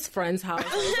like his friend's house.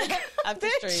 Up the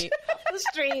street. The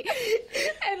street.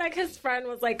 And like his friend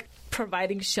was like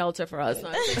providing shelter for us. So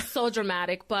it was like, so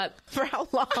dramatic, but for how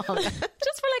long? Just for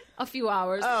like a few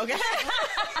hours. Oh, okay.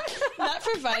 Not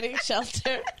providing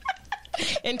shelter.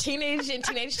 In teenage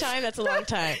time, that's a long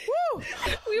time. Woo!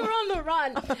 We were on the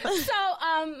run.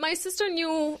 So my sister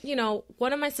knew,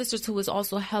 one of my sisters who was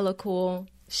also hella cool,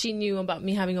 she knew about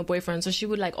me having a boyfriend, so she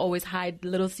would like always hide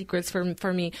little secrets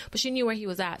for me, but she knew where he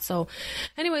was at. So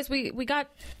anyways, we got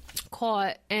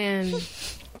caught, and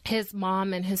his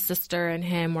mom and his sister and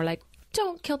him were like,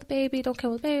 don't kill the baby, don't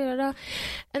kill the baby, da, da.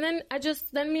 And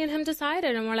then me and him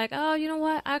decided, and we're like, oh, you know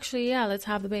what, actually, yeah, let's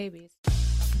have the babies.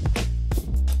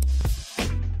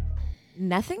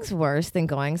 Nothing's worse than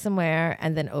going somewhere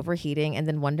and then overheating and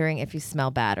then wondering if you smell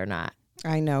bad or not.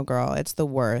 I know, girl. It's the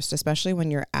worst, especially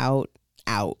when you're out.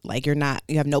 Like you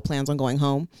have no plans on going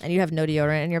home. And you have no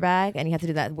deodorant in your bag and you have to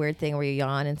do that weird thing where you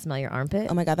yawn and smell your armpit.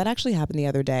 Oh my God, that actually happened the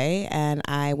other day. And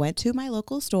I went to my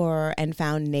local store and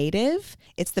found Native.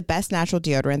 It's the best natural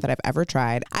deodorant that I've ever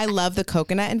tried. I love the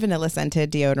coconut and vanilla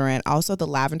scented deodorant. Also, the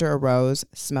lavender or rose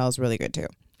smells really good too.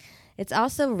 It's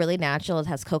also really natural. It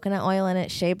has coconut oil in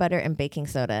it, shea butter, and baking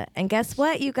soda. And guess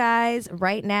what, you guys?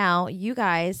 Right now, you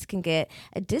guys can get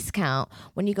a discount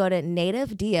when you go to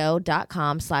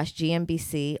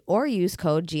nativedeo.com/GMBC or use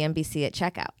code GMBC at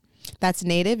checkout. That's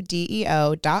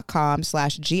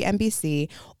nativedeo.com/GMBC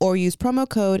or use promo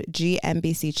code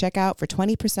GMBC checkout for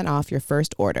 20% off your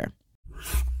first order.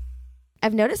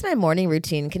 I've noticed my morning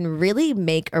routine can really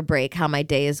make or break how my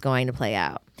day is going to play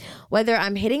out. Whether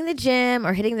I'm hitting the gym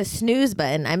or hitting the snooze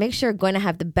button, I make sure I'm going to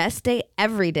have the best day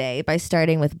every day by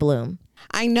starting with Bloom.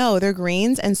 I know their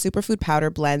greens and superfood powder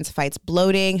blends fights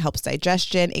bloating, helps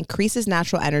digestion, increases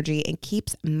natural energy, and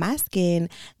keeps my skin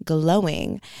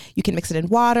glowing. You can mix it in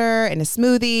water, in a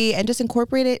smoothie, and just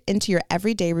incorporate it into your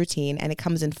everyday routine. And it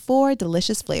comes in 4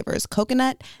 delicious flavors: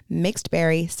 coconut, mixed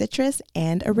berry, citrus,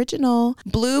 and original.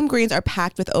 Bloom greens are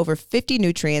packed with over 50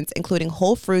 nutrients, including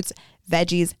whole fruits,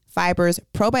 veggies, fibers,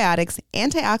 probiotics,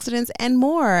 antioxidants, and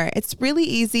more. It's really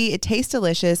easy. It tastes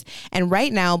delicious. And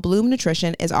right now, Bloom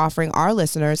Nutrition is offering our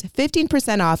listeners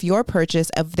 15% off your purchase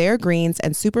of their greens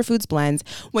and superfoods blends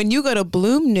when you go to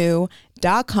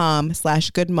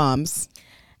bloomnu.com/goodmoms.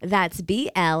 That's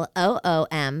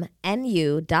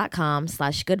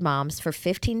BLOOMNU.com/goodmoms for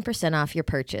 15% off your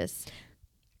purchase.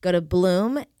 Go to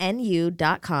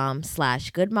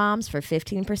bloomnu.com/goodmoms for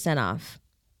 15% off.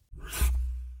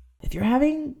 If you're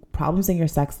having problems in your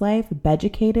sex life,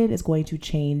 Beducated is going to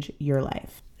change your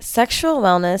life. Sexual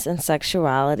wellness and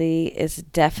sexuality is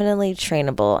definitely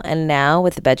trainable, and now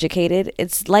with Beducated,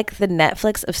 it's like the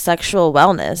Netflix of sexual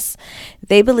wellness.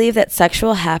 They believe that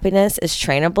sexual happiness is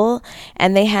trainable,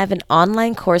 and they have an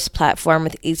online course platform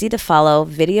with easy-to-follow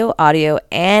video, audio,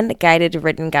 and guided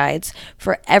written guides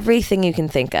for everything you can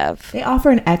think of. They offer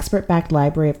an expert-backed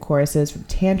library of courses from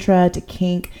Tantra to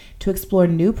kink to explore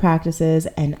new practices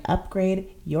and upgrade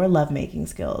your lovemaking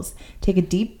skills. Take a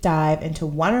deep dive into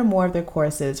one or more of their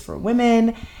courses for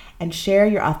women and share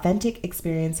your authentic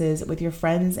experiences with your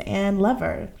friends and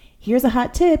lover. Here's a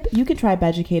hot tip. You can try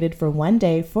Beducated for 1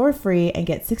 day for free and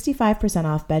get 65%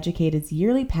 off Beducated's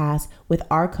yearly pass with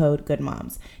our code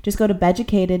GOODMOMS. Just go to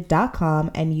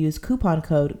Beducated.com and use coupon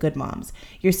code GOODMOMS.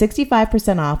 Your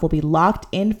 65% off will be locked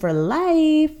in for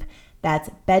life.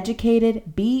 That's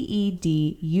Beducated,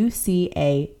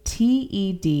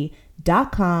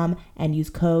 BEDUCATED.com and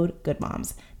use code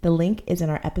GOODMOMS. The link is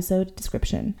in our episode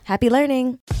description. Happy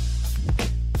learning.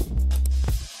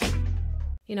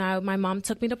 You know, my mom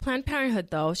took me to Planned Parenthood,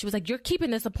 though. She was like, you're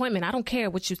keeping this appointment. I don't care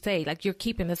what you say. Like, you're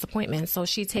keeping this appointment. So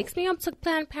she takes me up to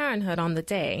Planned Parenthood on the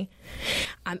day.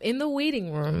 I'm in the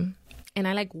waiting room, and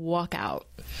I, walk out.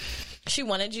 She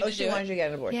wanted you to do She wanted it. you to get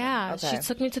an abortion. Yeah, Okay. she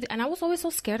took me to and I was always so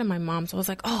scared of my mom. So I was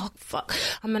like, oh, fuck,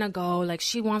 I'm going to go. Like,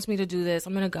 she wants me to do this.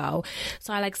 I'm going to go.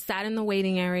 So I, sat in the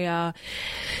waiting area.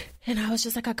 And I was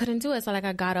just like, I couldn't do it. So I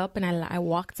got up and I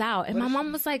walked out. And my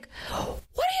mom was like, what are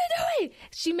you doing?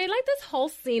 She made this whole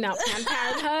scene at Planned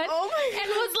Parenthood. Oh my God. And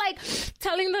was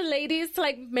telling the ladies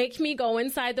to make me go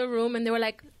inside the room. And they were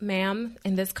like, ma'am,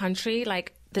 in this country,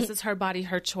 this is her body,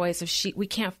 her choice. We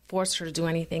can't force her to do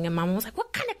anything. And Mama was like,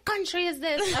 what kind of country is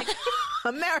this?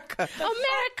 America.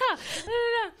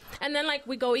 And then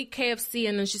we go eat KFC,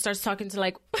 and then she starts talking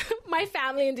to my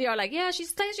family, and they are like, yeah, she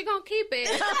says she's gonna keep it.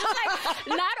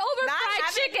 Not over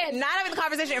fried chicken. Not having the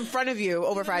conversation in front of you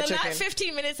over fried chicken. Not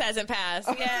 15 minutes hasn't passed.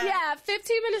 Yeah. Yeah,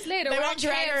 15 minutes later, They we're won't at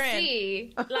drag her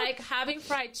KFC, having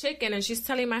fried chicken, and she's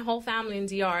telling my whole family in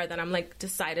DR that I'm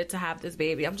decided to have this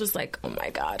baby. I'm just like, oh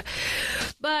my God.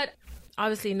 But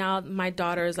obviously now my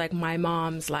daughter is my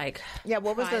mom's yeah.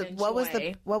 What was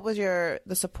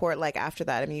the support like after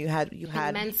that? I mean, you had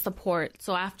immense support.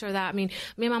 So after that, me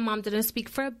and my mom didn't speak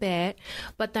for a bit,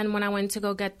 but then when I went to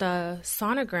go get the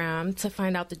sonogram to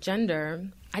find out the gender,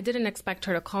 I didn't expect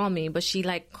her to call me, but she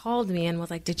called me and was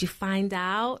like, did you find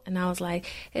out? And I was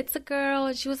like, it's a girl.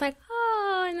 And she was like, oh.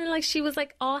 And then she was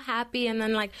all happy. And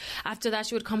then after that,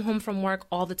 she would come home from work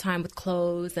all the time with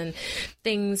clothes and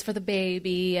things for the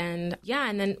baby. And yeah.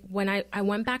 And then when I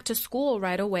went back to school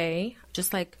right away,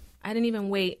 just I didn't even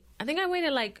wait. I think I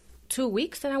waited 2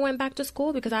 weeks and I went back to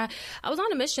school because I was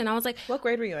on a mission. I was like, what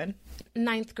grade were you in?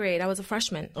 9th grade. I was a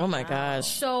freshman. Oh my gosh.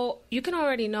 So you can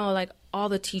already know all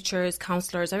the teachers,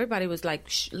 counselors, everybody was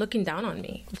looking down on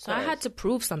me. So I had to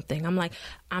prove something.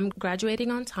 I'm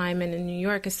graduating on time, and in New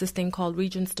York it's this thing called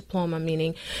Regents Diploma,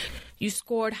 meaning you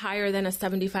scored higher than a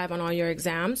 75 on all your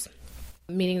exams,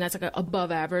 meaning that's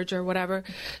above average or whatever.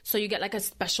 So you get a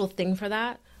special thing for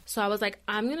that. So I was like,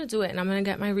 I'm going to do it, and I'm going to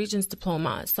get my Regents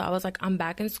Diploma. So I was like, I'm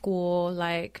back in school,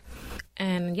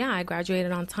 and yeah, I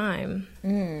graduated on time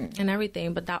and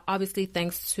everything. But that obviously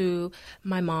thanks to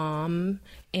my mom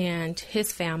and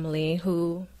his family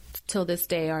who till this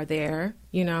day are there,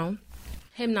 you know.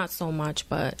 Him not so much,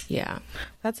 but yeah.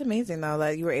 That's amazing though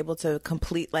that you were able to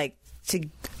complete well,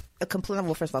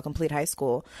 first of all, complete high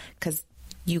school because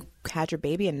you had your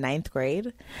baby in 9th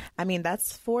grade. I mean,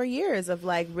 that's 4 years of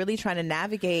like really trying to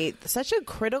navigate such a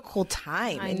critical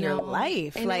time in your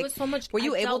life. And like, it was so much, were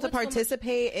you able to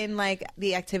participate in like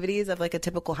the activities of like a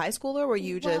typical high schooler? Or were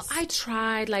you just? Well, I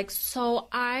tried. Like, so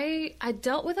I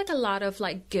dealt with like a lot of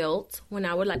like guilt when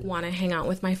I would like want to hang out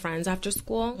with my friends after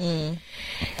school.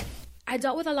 I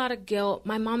dealt with a lot of guilt.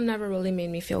 My mom never really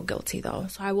made me feel guilty though.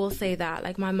 So I will say that.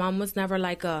 Like, my mom was never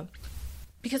like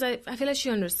because I feel like she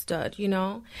understood, you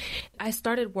know. I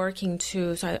started working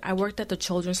too. So I worked at the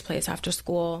children's place after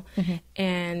school.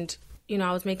 And, you know,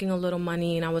 I was making a little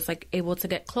money and I was like able to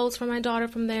get clothes for my daughter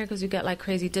from there because you get like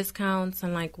crazy discounts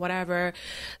and like whatever.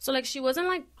 So like she wasn't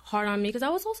like hard on me because I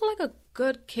was also like a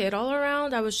good kid all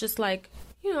around. I was just like,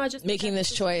 you know, I just making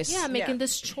this choice. Yeah, making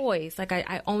this choice. Like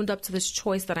I owned up to this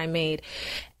choice that I made.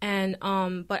 And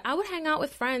but I would hang out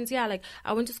with friends. Yeah, like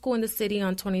I went to school in the city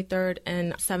on 23rd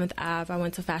and 7th Ave. I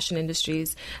went to fashion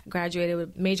industries,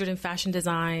 graduated, majored in fashion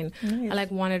design. I like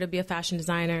wanted to be a fashion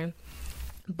designer.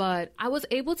 But I was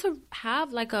able to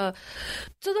have like to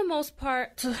the most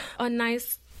part, a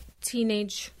nice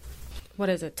teenage,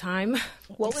 time?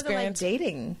 What was it like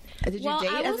dating? Did you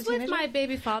date I as was a with teenager? my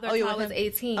baby father until I was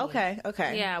 18. Okay.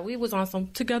 Yeah, we was on some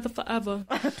together forever.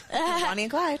 Bonnie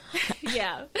and Clyde.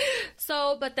 Yeah.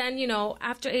 So, but then, you know,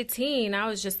 after 18, I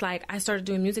was just like, I started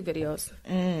doing music videos.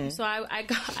 So I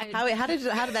got... How did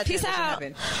that transition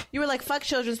happen? You were like, fuck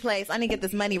children's place. I need to get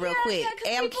this money real quick.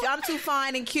 I'm too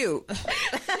fine and cute.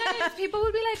 People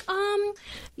would be like,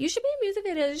 you should be in music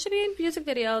videos. You should be in music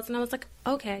videos. And I was like,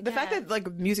 okay. The fact that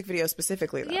like music videos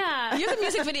specifically though. Yeah. You're the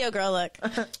music video girl, look.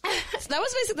 So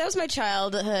that was my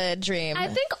childhood dream. I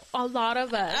think a lot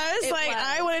of us.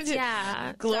 I wanted to.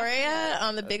 Yeah. Gloria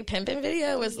on the Big Pimpin'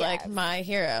 video was like my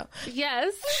hero.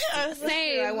 Yes.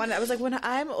 Same. I was like, when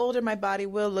I'm older, my body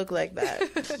will look like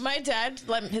that. My dad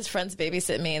let his friends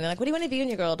babysit me, and they're like, "What do you want to be when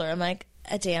you grow older?" I'm like,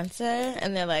 a dancer.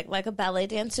 And they're like a ballet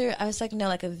dancer. I was like, no,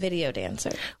 like a video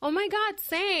dancer. Oh my God,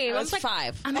 same. I was like,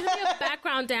 5. I'm going to be a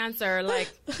background dancer. Like,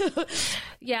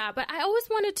 yeah, but I always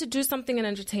wanted to do something in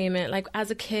entertainment. Like,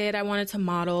 as a kid, I wanted to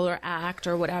model or act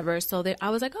or whatever. So I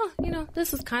was like, oh, you know,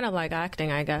 this is kind of like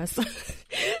acting, I guess.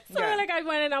 Like, I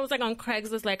went and I was like on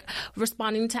Craigslist, like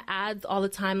responding to ads all the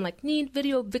time, like, need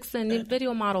video vixen, need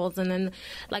video models. And then,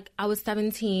 like, I was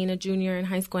 17, a junior in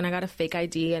high school, and I got a fake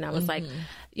ID. And I was like,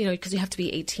 you know, because you have to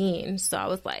be 18. So I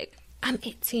was like, I'm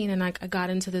 18. And I got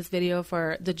into this video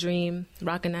for The Dream,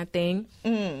 rocking that thing.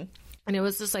 And it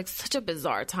was just like such a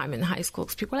bizarre time in high school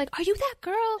because people were like, are you that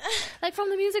girl like from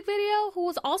the music video who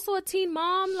was also a teen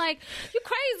mom? Like, you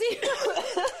crazy.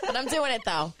 But I'm doing it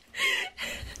though.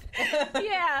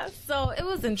 Yeah. So it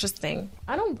was interesting.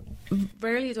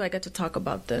 Rarely do I get to talk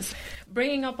about this.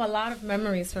 Bringing up a lot of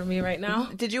memories for me right now.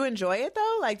 Did you enjoy it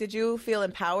though? Like, did you feel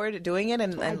empowered doing it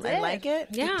and like it?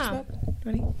 Yeah.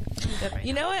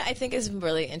 You know what I think is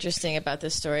really interesting about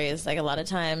this story is like a lot of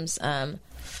times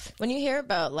when you hear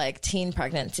about like teen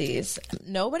pregnancies,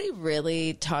 nobody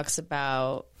really talks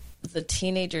about the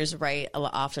teenager's right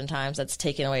oftentimes that's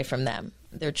taken away from them,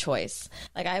 their choice.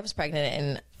 Like I was pregnant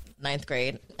in 9th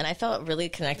grade, and I felt really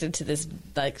connected to this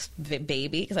like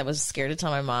baby because I was scared to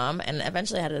tell my mom, and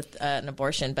eventually I had an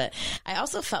abortion. But I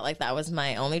also felt like that was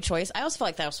my only choice. I also felt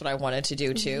like that was what I wanted to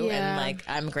do too, and like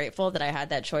I'm grateful that I had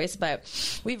that choice.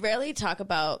 But we rarely talk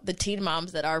about the teen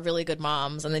moms that are really good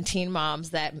moms and the teen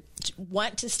moms that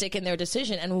want to stick in their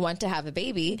decision and want to have a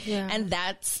baby, and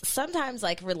that's sometimes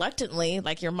like reluctantly,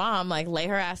 like your mom, like lay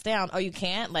her ass down. Oh, you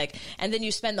can't, like, and then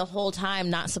you spend the whole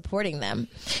time not supporting them,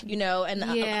 you know, and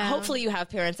hopefully you have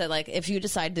parents that like, if you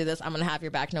decide to do this, I'm going to have your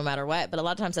back no matter what. But a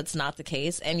lot of times that's not the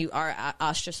case, and you are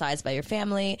ostracized by your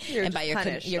family and by your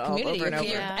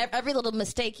community. Every little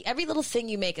mistake, every little thing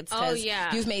you make, it's because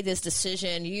you've made this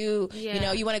decision. You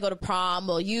know, you want to go to prom.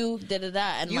 Well, you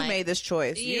da-da-da. And you made this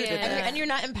choice. You did that. And you're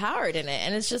not empowered in it.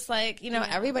 And it's just like, you know,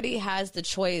 everybody has the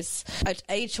choice,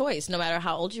 a choice, no matter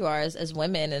how old you are as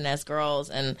women and as girls.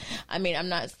 And I mean, I'm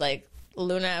not like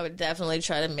Luna. I would definitely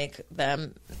try to make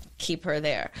them keep her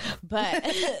there, but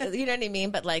you know what I mean.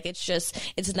 But like,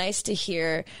 it's nice to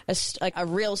hear a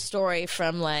real story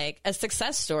from like a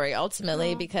success story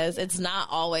ultimately, because it's not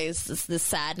always the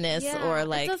sadness or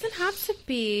like, it doesn't have to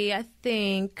be. I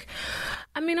think,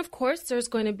 I mean, of course there's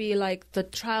going to be like the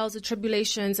trials, the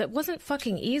tribulations. It wasn't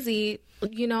fucking easy,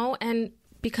 you know,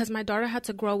 because my daughter had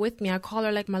to grow with me. I call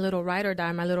her like my little ride or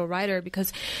die, my little rider,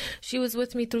 because she was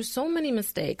with me through so many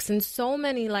mistakes and so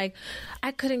many, like,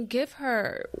 I couldn't give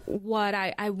her what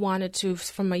I wanted to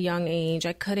from a young age.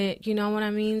 I couldn't, you know what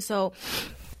I mean? So,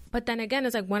 but then again,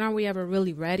 it's like, when are we ever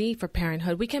really ready for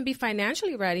parenthood? We can be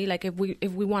financially ready. Like, if we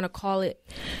want to call it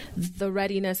the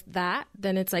readiness,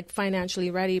 then it's like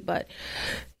financially ready. But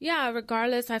yeah,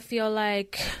 regardless, I feel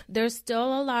like there's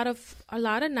still a lot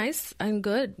of nice and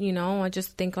good, you know. I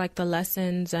just think like the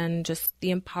lessons and just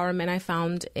the empowerment I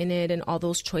found in it and all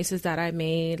those choices that I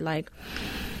made, like,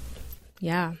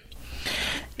 yeah.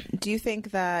 Do you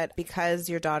think that because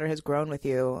your daughter has grown with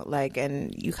you, like,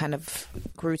 and you kind of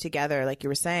grew together, like you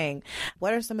were saying,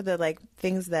 what are some of the, like,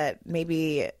 things that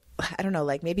maybe, I don't know,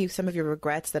 like maybe some of your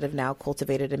regrets that have now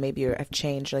cultivated and maybe have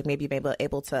changed, like maybe you've been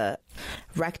able to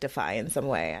rectify in some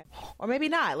way? Or maybe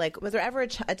not. Like, was there ever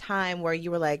a time where you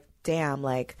were like, damn,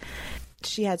 like,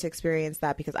 she had to experience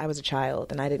that because I was a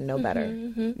child and I didn't know better,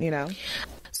 you know?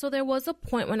 So there was a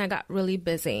point when I got really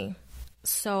busy.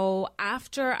 So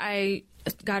after I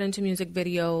got into music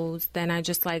videos, then I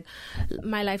just, like,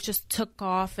 my life just took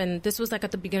off. And this was like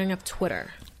at the beginning of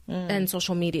Twitter and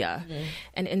social media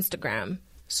and Instagram.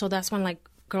 So that's when, like,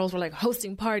 girls were like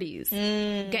hosting parties,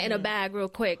 getting a bag real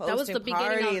quick. That was the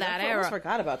beginning of that era. I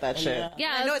forgot about that shit.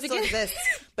 Yeah, I know it still exists,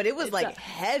 but it was like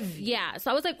heavy. Yeah,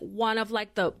 so I was like one of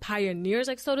like the pioneers,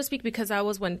 like, so to speak, because I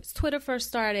was when Twitter first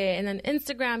started, and then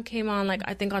Instagram came on. Like,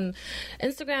 I think on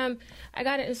Instagram, I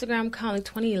got an Instagram account like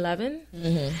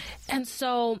 2011, and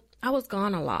so I was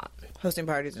gone a lot. Hosting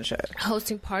parties and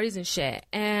shit.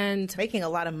 And making a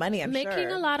lot of money, I'm sure.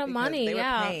 Making a lot of money, they were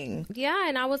paying. Yeah,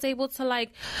 and I was able to, like,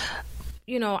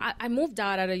 you know, I moved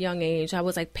out at a young age. I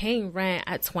was, like, paying rent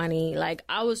at 20. Like,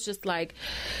 I was just, like,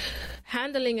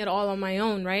 handling it all on my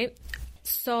own, right?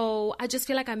 So I just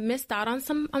feel like I missed out on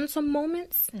some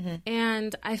moments.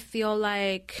 And I feel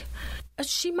like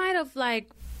she might have, like,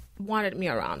 wanted me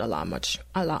around a lot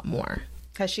more.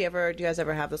 Do you guys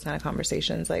ever have those kind of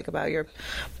conversations, like, about your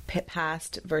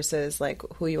past versus, like,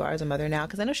 who you are as a mother now?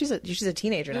 Because I know she's a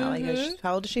teenager now. Like,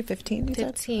 how old is she? 15?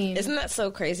 15. Isn't that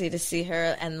so crazy to see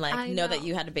her and, like, know that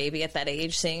you had a baby at that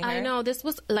age, seeing her? I know. This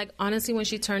was, like, honestly, when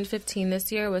she turned 15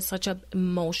 this year, it was such an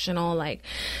emotional, like,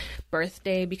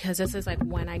 birthday, because this is, like,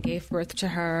 when I gave birth to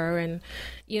her. And,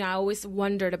 you know, I always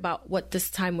wondered about what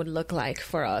this time would look like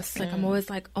for us. Like, I'm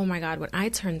always like, oh my God, when I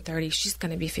turn 30, she's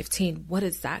going to be 15. What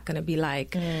is that going to be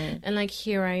like? And, like,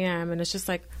 here I am. And it's just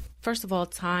like, first of all,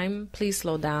 time, please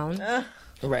slow down.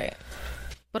 Right.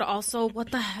 But also,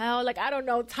 what the hell? Like, I don't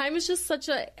know. Time is just such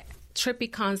a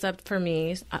trippy concept for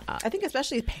me. I think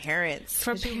especially parents.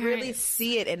 You really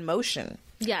see it in motion.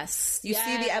 Yes. You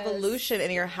see the evolution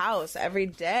in your house every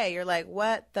day. You're like,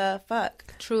 what the fuck?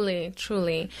 Truly,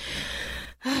 truly.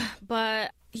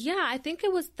 But yeah, I think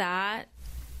it was that.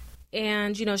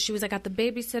 And, you know, she was, like, at the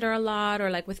babysitter a lot, or,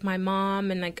 like, with my mom.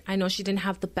 And, like, I know she didn't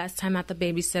have the best time at the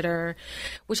babysitter,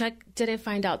 which I didn't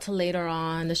find out till later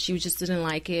on, that she just didn't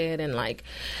like it. And, like,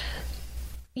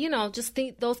 you know, just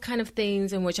think those kind of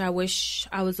things in which I wish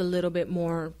I was a little bit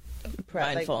more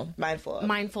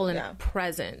mindful and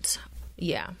present.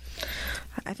 Yeah.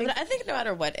 I think no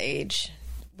matter what age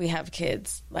we have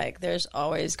kids, like, there's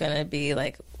always going to be,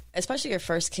 like, especially your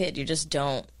first kid, you just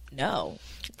don't know.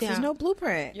 There's no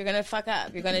blueprint. You're going to fuck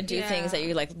up. You're going to do things that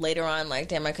you, like, later on, like,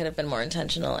 damn, I could have been more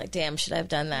intentional. Like, damn, should I have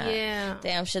done that? Yeah.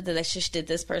 Damn, did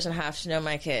this person have to know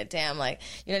my kid? Damn, like,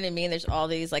 you know what I mean? There's all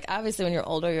these, like, obviously when you're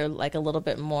older, you're, like, a little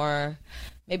bit more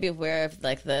maybe aware of,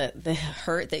 like, the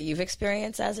hurt that you've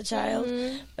experienced as a child.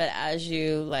 But as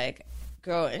you, like,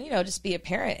 grow and, you know, just be a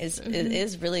parent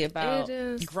is really about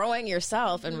growing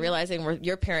yourself and realizing where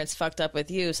your parents fucked up with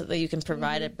you, so that you can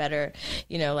provide a better,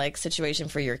 you know, like, situation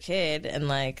for your kid and,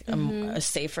 like, a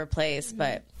safer place.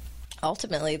 But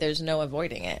ultimately there's no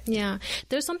avoiding it. Yeah,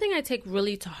 there's something I take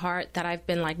really to heart that I've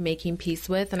been, like, making peace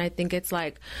with, and I think it's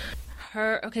like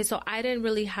so I didn't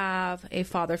really have a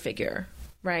father figure,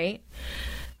 right?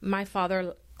 My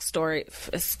father story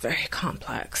is very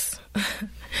complex.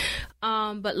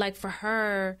 But, like, for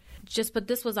her, but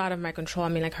this was out of my control. I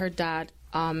mean, like, her dad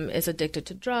is addicted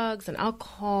to drugs and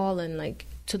alcohol, and, like,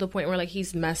 to the point where, like,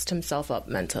 he's messed himself up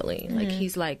mentally. Like,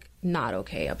 he's, like, not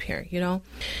okay up here, you know?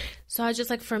 So I just,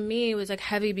 like, for me, it was, like,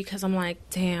 heavy, because I'm like,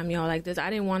 damn, yo, like, this, I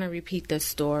didn't want to repeat this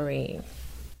story.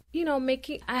 You know,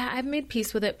 I've made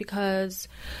peace with it, because...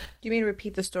 Do you mean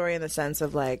repeat the story in the sense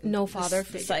of, like... No father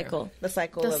figure. The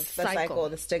cycle,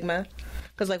 the stigma?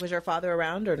 Because, like, was your father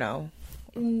around or no?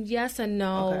 Yes and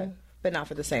no. Okay. But not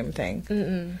for the same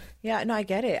thing. Yeah, no, I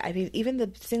get it. I mean, even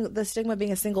the stigma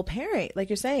being a single parent, like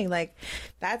you're saying, like,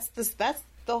 that's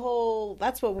the whole,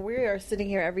 that's what we are sitting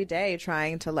here every day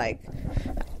trying to like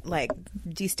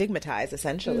destigmatize,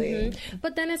 essentially.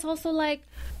 But then it's also like,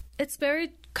 it's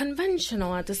very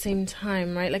conventional at the same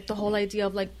time, right? Like the whole idea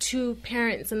of like two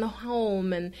parents in the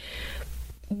home, and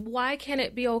why can't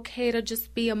it be okay to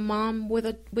just be a mom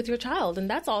with your child? And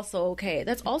that's also okay.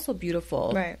 That's also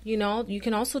beautiful. Right. You know, you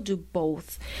can also do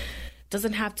both.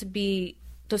 Doesn't have to be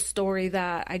the story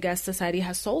that I guess society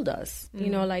has sold us. You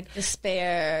know, like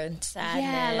despair and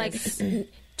sadness. Yeah, like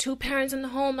two parents in the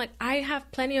home. Like I have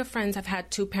plenty of friends have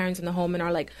had two parents in the home and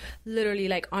are like literally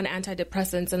like on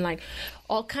antidepressants and like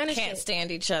all kind of Can't shit.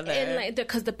 stand each other. And like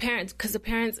because the parents,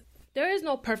 there is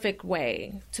no perfect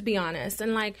way, to be honest.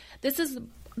 And like this is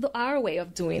our way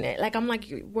of doing it. Like I'm like,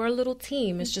 we're a little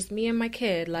team. It's just me and my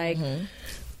kid. Like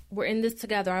we're in this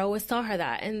together. I always tell her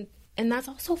that, and that's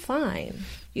also fine,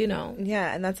 you know.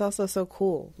 Yeah, and that's also so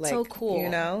cool. Like, so cool, you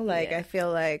know. Like yeah. I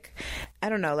feel like, I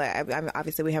don't know. Like I'm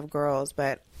obviously we have girls,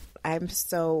 but I'm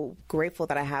so grateful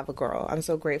that I have a girl. I'm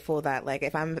so grateful that, like,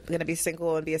 if I'm going to be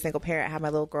single and be a single parent, I have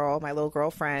my little girl, my little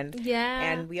girlfriend. Yeah.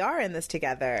 And we are in this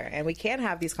together and we can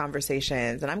have these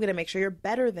conversations, and I'm going to make sure you're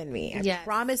better than me. I Yes.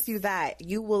 promise you that.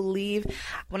 You will leave,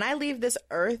 when I leave this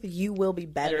earth, you will be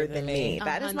better than me.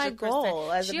 That is my 100%.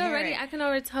 goal as a parent. I can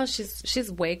already tell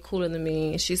she's way cooler than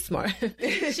me. She's smart.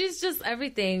 She's just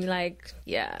everything. Like,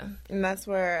 yeah. And that's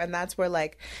where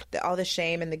like all the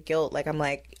shame and the guilt, like I'm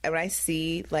like, when I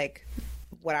see like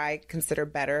what I consider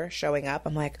better showing up,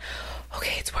 I'm like,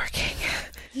 okay, it's working.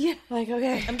 Yeah. Like,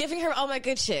 okay. I'm giving her all my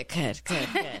good shit. Good.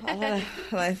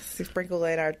 I sprinkle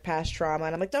in our past trauma,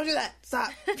 and I'm like, don't do that.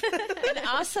 Stop. And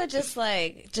also just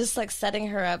like setting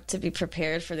her up to be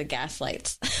prepared for the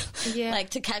gaslights. Yeah. Like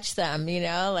to catch them, you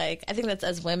know? Like I think that's,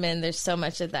 as women, there's so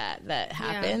much of that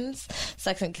happens.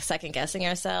 Second guessing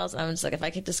ourselves. I'm just like, if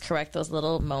I could just correct those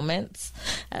little moments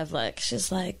of like, she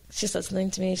said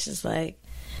something to me. She's like,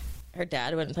 her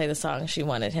dad wouldn't play the song she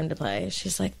wanted him to play.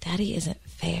 She's like, Daddy isn't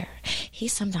fair. He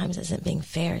sometimes isn't being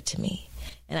fair to me.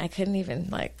 And I couldn't even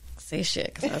like say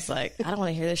shit because I was like, I don't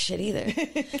want to hear this shit either.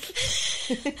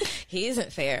 He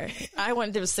isn't fair. I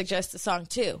wanted to suggest a song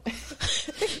too.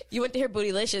 You went to hear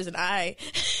Bootylicious and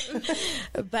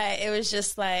but it was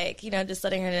just like, you know, just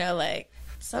letting her know, like,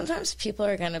 sometimes people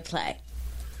are going to play.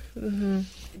 Do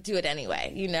it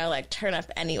anyway, you know, like turn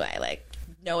up anyway, like,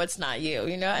 no, it's not you,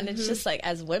 you know? And it's just like,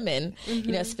 as women,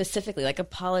 you know, specifically, like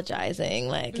apologizing,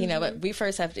 like, you know, but we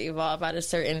first have to evolve out of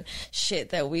certain shit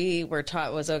that we were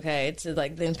taught was okay to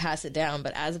like then pass it down.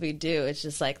 But as we do, it's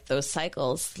just like those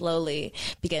cycles slowly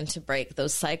begin to break,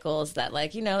 those cycles that,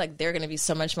 like, you know, like they're going to be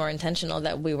so much more intentional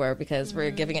that we were, because we're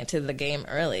giving it to the game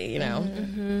early, you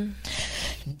know?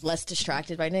 Less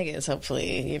distracted by niggas,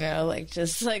 hopefully, you know, like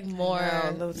just like more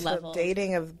The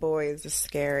dating of boys is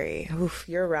scary. Oof,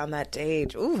 you're around that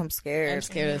age. Ooh, I'm scared. I'm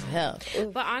scared as hell.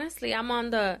 But honestly, I'm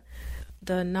on the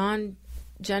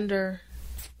non-gender,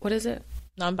 what is it?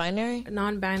 Non-binary?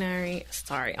 Non-binary.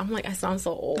 Sorry, I'm like, I sound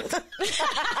so old.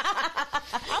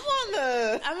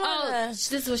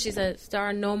 This is what she said. There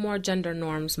are no more gender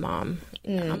norms, Mom.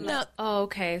 I'm like, oh,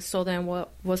 okay. So then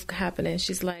what's happening?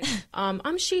 She's like,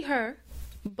 I'm she, her,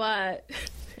 but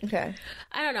Okay.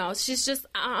 I don't know. She's just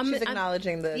she's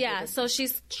acknowledging so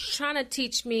she's trying to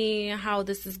teach me how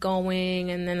this is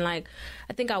going, and then like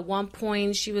I think at one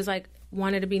point she was like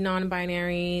wanted to be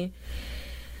non-binary.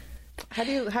 How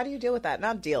do you deal with that?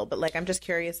 Not deal, but like I'm just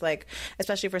curious, like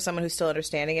especially for someone who's still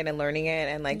understanding it and learning it,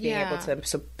 and like being able to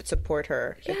support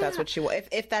her if that's what she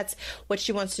if that's what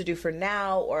she wants to do for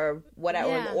now or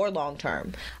whatever or long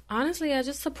term. Honestly, I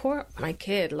just support my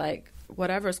kid, like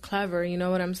whatever's clever, you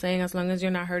know what I'm saying, as long as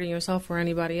you're not hurting yourself or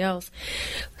anybody else.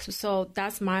 So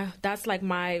that's like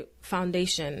my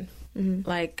foundation.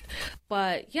 Like,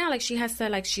 but yeah, like she has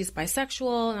said like she's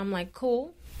bisexual, and I'm like,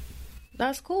 cool.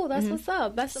 That's cool. That's what's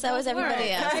up. That's so is everybody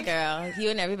else, girl.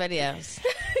 You and everybody else.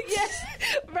 Yes,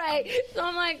 right. So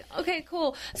I'm like, okay,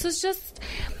 cool. So it's just,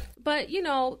 but you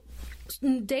know,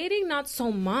 dating not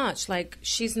so much. Like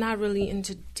she's not really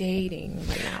into dating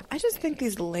right now. I just think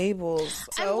these labels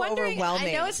so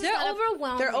overwhelming. I know They're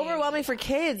overwhelming. They're overwhelming for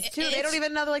kids too. They don't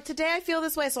even know. They're like, today I feel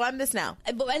this way, so I'm this now.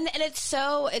 And it's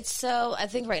so. I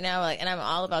think right now, like, and I'm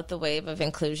all about the wave of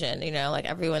inclusion. You know, like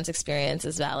everyone's experience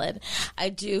is valid. I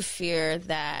do fear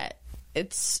that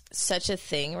it's such a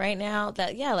thing right now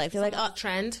that like they're like, oh,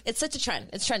 trend. It's such a trend.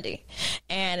 It's trendy,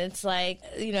 and it's like,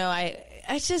 you know, I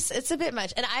just, it's a bit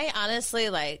much. And I honestly,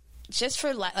 like, just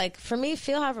for like for me,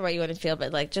 feel however way you want to feel,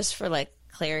 but like just for like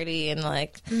clarity and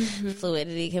like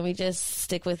fluidity, can we just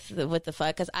stick with the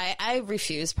fuck? Because I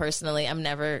refuse personally. I'm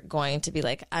never going to be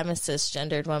like, I'm a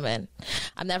cisgendered woman.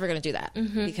 I'm never going to do that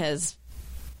because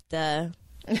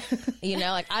You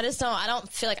know, like I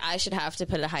don't feel like I should have to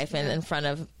put a hyphen in front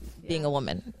of being a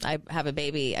woman. I have a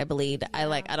baby, I bleed, I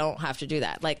don't have to do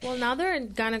that. Like, well, now they're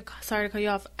gonna, sorry to cut you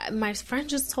off, my friend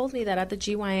just told me that at the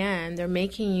GYN they're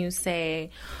making you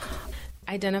say,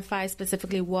 identify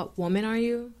specifically what woman are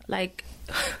you, like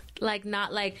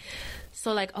not like,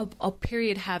 so like a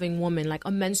period having woman, like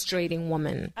a menstruating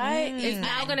woman is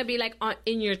now going to be like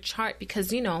in your chart,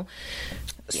 because you know.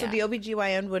 So the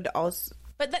OBGYN would also.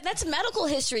 But that's medical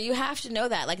history. You have to know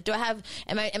that. Like,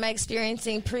 am I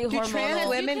experiencing pre-hormonal? Do trans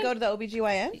women go to the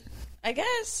OBGYN? I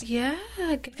guess. Yeah.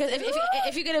 Because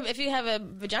if you have a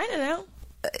vagina now.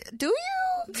 Do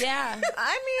you? Yeah.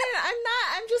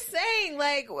 I'm just saying,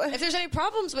 like, if there's any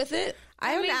problems with it.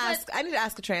 I need to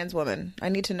ask a trans woman. I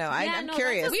need to know. I'm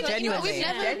curious. Genuinely.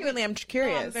 Genuinely, I'm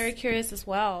curious. No, I'm very curious as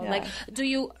well. Yeah. Like,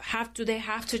 do they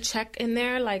have to check in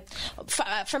there? Like,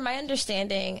 from my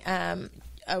understanding,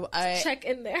 check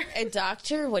in there. A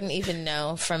doctor wouldn't even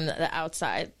know from the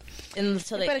outside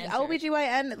until they enter.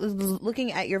 OBGYN is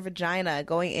looking at your vagina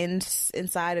going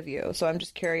inside of you. So I'm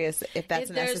just curious if that's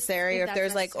necessary, or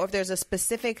if there's a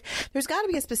specific. There's got to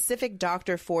be a specific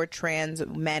doctor for trans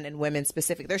men and women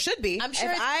specific. There should be. I'm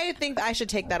sure. I think I should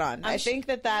take that on. I think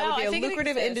that would be a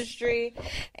lucrative industry,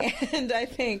 and I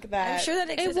think that I'm sure that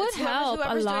exists. It would help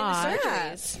a lot.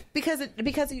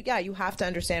 Because you have to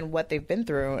understand what they've been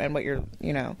through and what you're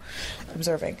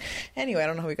observing. Anyway, I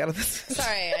don't know how we got to this.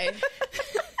 Sorry.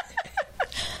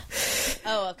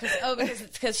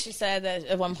 Because she said that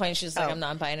at one point she was like, I'm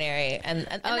non-binary, and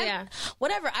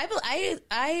whatever.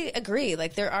 I agree.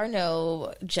 Like, there are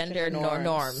no gender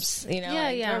norms. You know,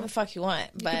 whatever the fuck you want,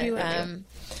 but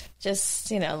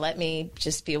just let me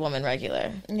just be a woman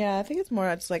regular. Yeah, I think it's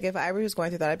more just like if I was going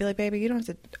through that, I'd be like, baby, you don't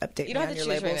have to update. You don't have to choose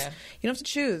labels. Right, you don't have to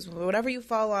choose. Whatever you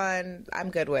fall on, I'm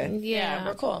good with. Yeah,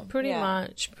 we're cool. Pretty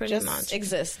much.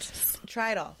 Exist.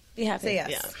 Try it all. Be happy. Say yes.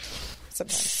 Yeah.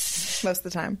 Sometimes. Most of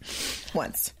the time.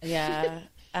 Once. Yeah.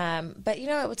 But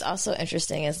what's also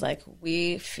interesting is like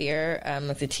we fear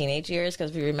like the teenage years,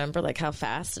 because we remember like how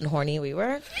fast and horny we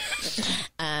were.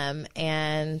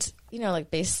 And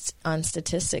like based on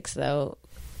statistics though,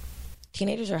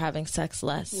 teenagers are having sex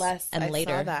less and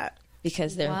later. Saw that.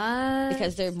 Because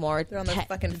they're more on their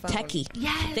fucking phone. techie.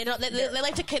 Yes. They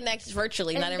like to connect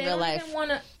virtually, not in real life.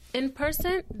 In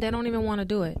person, they don't even want to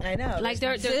do it. I know. Like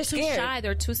they're too shy.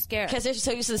 They're too scared because they're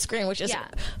so used to the screen. Which is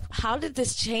how did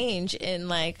this change in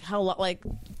like how like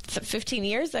 15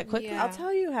 years that quickly? I'll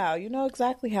tell you how. You know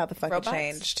exactly how the fuck it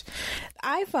changed.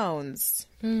 iPhones,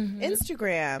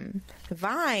 Instagram,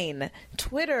 Vine,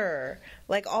 Twitter,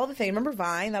 like all the things. Remember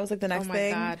Vine? That was like the next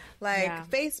thing. God. Like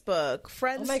Facebook,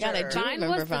 Friendster. Oh my God, I do Vine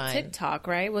remember was Vine. the TikTok,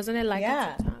 right? Wasn't it like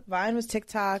a TikTok? Vine was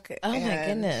TikTok. Oh my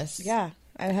goodness. Yeah.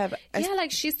 Like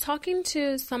she's talking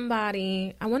to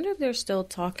somebody. I wonder if they're still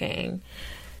talking.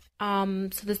 To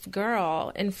this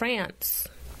girl in France.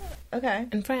 Okay.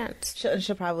 In France.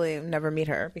 She'll probably never meet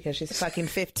her because she's fucking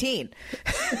 15.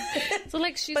 So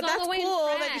like she's but all that's the way cool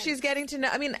in that France. she's getting to know.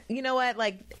 I mean, you know what?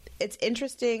 Like, it's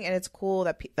interesting and it's cool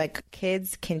that like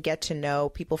kids can get to know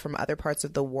people from other parts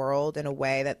of the world in a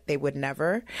way that they would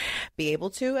never be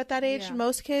able to at that age.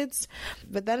 Most kids,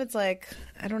 but then it's like,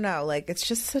 I don't know, like it's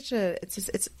just such a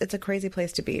it's a crazy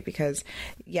place to be, because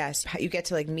yes, you get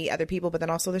to like meet other people, but then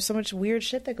also there's so much weird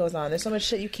shit that goes on. There's so much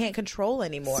shit you can't control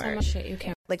anymore. So much shit you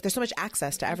can't. Like there's so much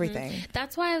access to everything.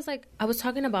 That's why I was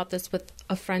talking about this with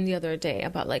a friend the other day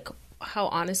about like how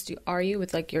honest are you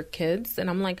with like your kids, and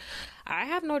I'm like, I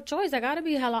have no choice. I gotta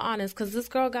be hella honest because this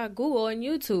girl got Google and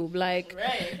YouTube, like,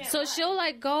 so she'll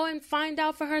like go and find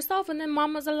out for herself, and then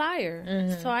mama's a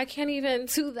liar. So I can't even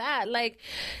do that. Like,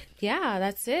 yeah,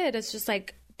 that's it. It's just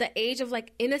like the age of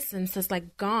like innocence is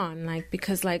like gone, like,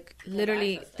 because like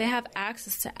literally they have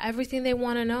access to everything they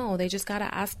want to know. They just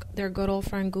gotta ask their good old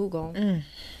friend Google.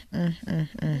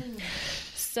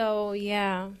 So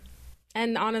yeah.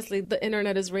 And honestly, the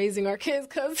internet is raising our kids,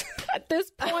 because at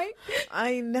this point,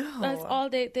 I know that's all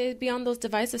they be on those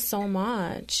devices so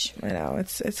much. I know,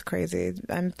 it's crazy.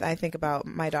 I think about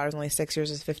my daughter's only 6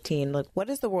 years, is 15. Like, what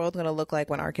is the world going to look like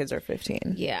when our kids are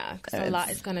 15? Yeah, because a lot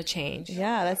is going to change.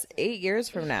 Yeah, that's 8 years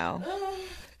from now.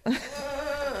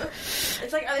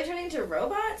 It's like, are they turning into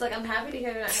robots? Like, I'm happy to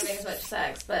hear they're not having as much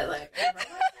sex, but like, are robots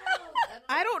now?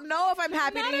 I don't know if I'm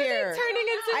happy to hear.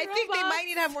 I think they might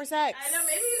need to have more sex. I know,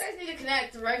 maybe you guys need to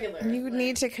connect regular. You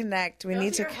need to connect. We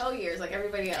need to hell years like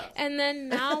everybody else. And then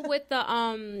now with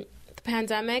the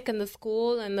pandemic and the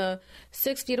school and the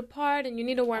 6 feet apart and you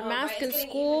need to wear a mask in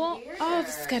school. Oh,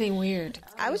 it's getting weird.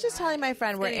 I was just telling my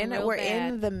friend we're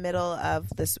in the middle of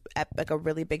this like a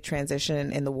really big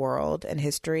transition in the world and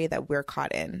history that we're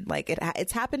caught in. Like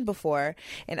it's happened before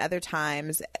in other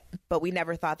times, but we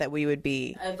never thought that we would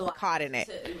be caught in it.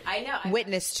 I know.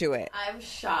 Witness to it. I'm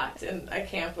shocked, and I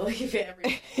can't believe it.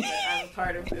 I'm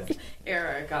part of this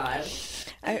era. God.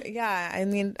 I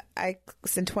mean,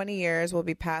 in 20 years we'll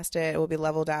be past it. We'll be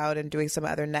leveled out and doing some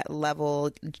other net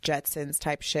level Jetsons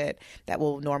type shit that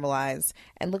will normalize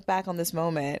and look back on this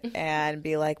moment and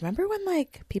be like, remember when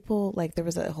like people like there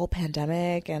was a whole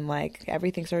pandemic and like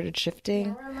everything started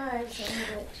shifting? We're alive, so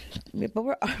but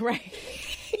we're right.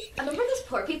 Remember those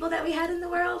poor people that we had in the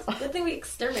world? Good thing we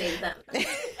exterminated them.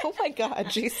 Oh my God,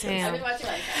 Jesus! I've been watching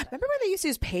like that. Remember when they used to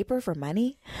use paper for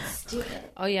money? Stupid.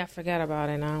 Oh yeah, forget about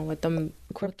it now with them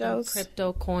Cryptos?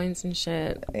 crypto coins and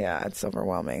shit. Yeah, it's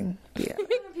overwhelming. Yeah.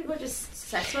 People are just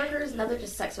sex workers. Now they're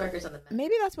just sex workers on the map.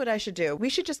 Maybe that's what I should do. We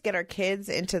should just get our kids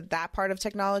into that part of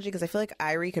technology because I feel like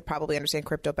Irie could probably understand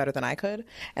crypto better than I could.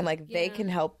 And like they can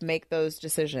help make those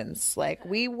decisions. Like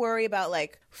we worry about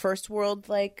like first world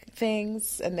like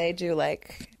things and they do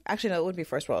like actually no, it wouldn't be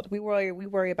first world. We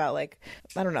worry about like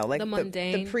I don't know, like the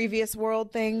mundane, the previous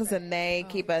world things and they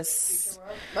keep us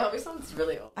Oh, this sounds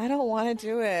really old. I don't want to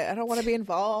do it. I don't want to be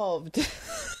involved.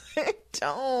 I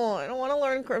don't want to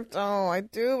learn crypto. I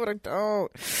do, but I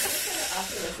don't.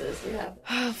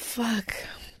 Oh, fuck.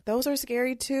 Those are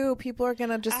scary too. People are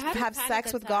going to just have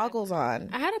sex with goggles on.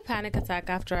 I had a panic attack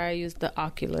after I used the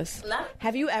Oculus.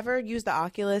 Have you ever used the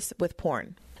Oculus with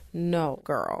porn? No.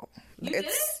 Girl.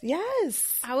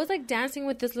 Yes. I was like dancing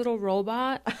with this little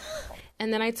robot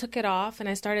and then I took it off and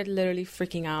I started literally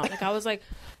freaking out. Like I was like,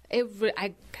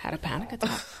 I had a panic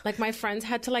attack. Like my friends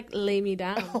had to like lay me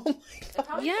down. Oh my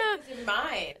God. Yeah. Your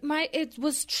mind. It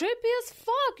was trippy as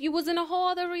fuck. You was in a whole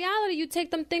other reality. You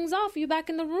take them things off, you back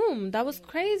in the room. That was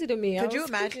crazy to me. Could you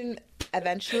imagine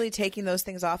eventually taking those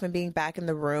things off and being back in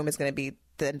the room is going to be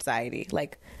the anxiety?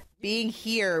 Like being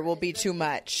here will be too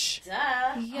much.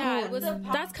 Yeah,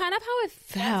 that's kind of how it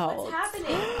felt. What's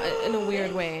happening? In a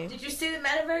weird way. Did you see the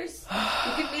metaverse?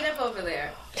 You could meet up over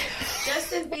there.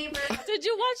 Justin Bieber. Did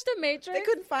you watch The Matrix? They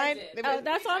couldn't find. Oh,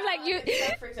 that's why I'm like you.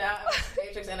 I freaked out. I watched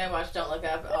Matrix and I watched Don't Look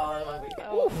Up all in one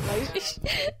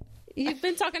weekend. You've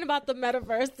been talking about the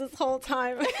metaverse this whole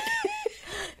time.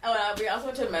 Oh, we also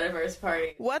went to a metaverse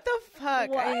party. What the fuck?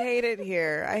 What? I hate it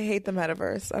here. I hate the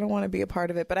metaverse. I don't want to be a part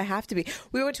of it, but I have to be.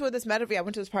 We went to this metaverse. I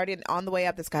went to this party, and on the way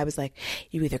up, this guy was like,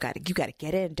 "You got to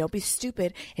get in. Don't be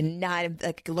stupid, and not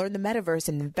like learn the metaverse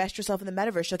and invest yourself in the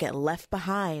metaverse. You'll get left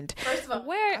behind." First of all,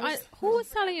 who was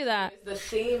telling you that? the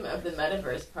theme of the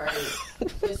metaverse party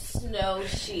was snow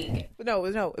chic. No,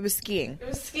 it was skiing. It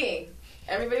was skiing.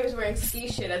 Everybody was wearing ski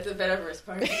shit at the metaverse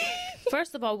party.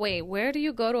 First of all, wait, where do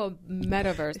you go to a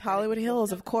metaverse? Hollywood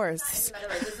Hills, of course.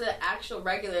 Metaverse. This is an actual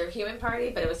regular human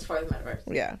party, but it was for the metaverse.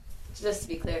 Yeah. Just to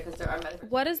be clear, because there are metaverse.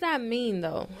 What does that mean,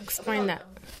 though? Explain that.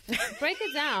 Break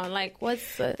it down. Like,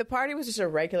 what's The party was just a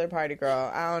regular party,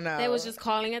 girl. I don't know. They was just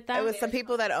calling it that? It was some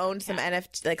people that owned some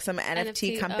NFT, like some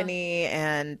NFT company,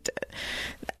 and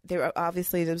they were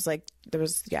obviously they were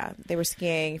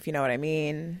skiing, if you know what I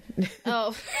mean.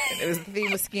 Oh. It was the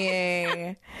theme of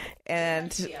skiing,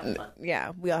 and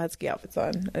yeah, we all had ski outfits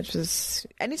on. It's just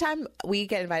anytime we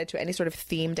get invited to any sort of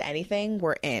themed anything,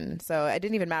 we're in. So it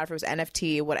didn't even matter if it was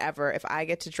NFT, whatever. If I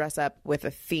get to dress up with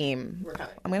a theme,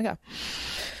 I'm gonna go.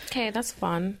 Okay, that's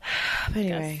fun. But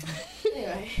anyway.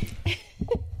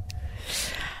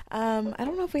 I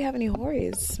don't know if we have any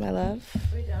hories, my love.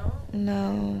 We don't?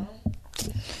 No.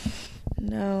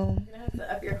 No. You're gonna have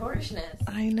to up your whorishness.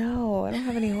 I know. I don't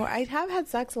have any I have had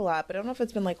sex a lot, but I don't know if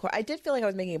it's been like I did feel like I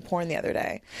was making porn the other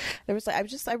day. There was like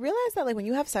I realized that like when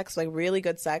you have sex, like really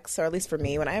good sex, or at least for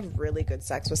me, when I have really good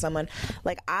sex with someone,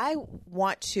 like I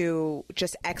want to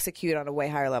just execute on a way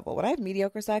higher level. When I have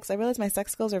mediocre sex, I realize my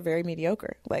sex skills are very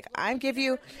mediocre. Like I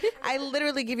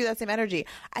literally give you that same energy.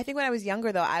 I think when I was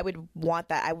younger though, I would want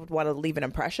to leave an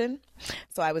impression.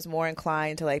 So I was more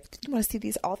inclined to like, you want to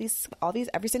see all these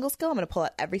every single skill? I'm going to pull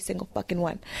out every single fucking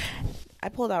one. I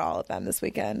pulled out all of them this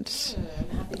weekend.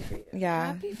 I'm happy for you. Yeah.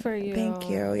 Happy for you. Thank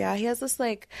you. Yeah. He has this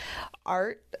like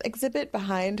art exhibit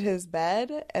behind his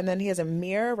bed, and then he has a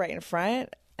mirror right in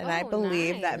front. And I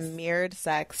believe that mirrored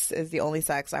sex is the only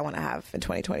sex I want to have in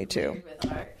 2022.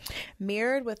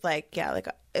 Mirrored with like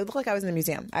it looked like I was in a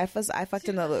museum. I fucked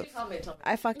in the Louvre.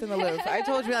 I fucked in the Louvre. I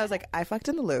told you I was like, I fucked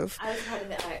in the Louvre. I was part of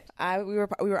the art. We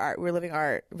were art. We were living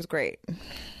art. It was great.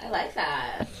 I like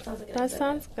that.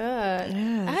 Sounds good.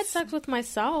 Yes. I had sex with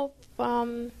myself.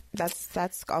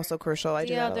 That's also crucial. I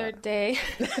do the that other day.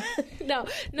 no,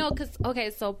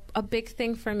 because so a big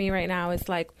thing for me right now is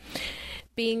like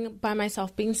being by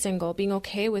myself, being single, being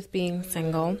okay with being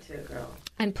single. Me too, girl.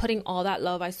 And putting all that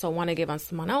love I so want to give on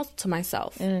someone else to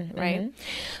myself, right?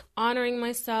 Honoring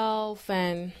myself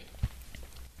and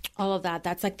all of that.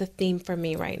 That's like the theme for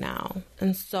me right now.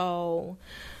 And so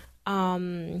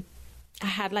I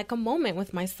had like a moment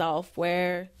with myself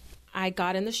where I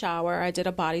got in the shower, I did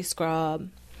a body scrub.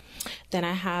 Then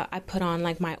I put on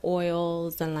like my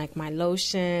oils and like my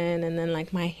lotion, and then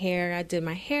like my hair. I did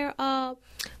my hair up,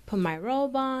 put my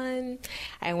robe on.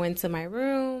 I went to my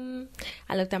room.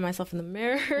 I looked at myself in the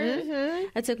mirror.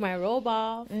 I took my robe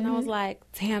off, and I was like,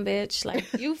 "Damn, bitch! Like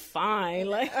you fine."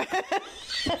 Like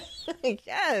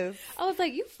yes. I was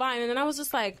like, "You fine," and then I was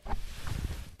just like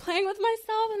playing with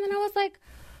myself, and then I was like,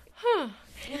 "Huh."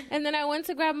 And then I went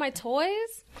to grab my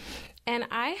toys, and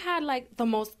I had like the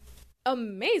most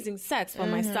amazing sex for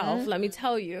myself, let me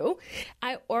tell you.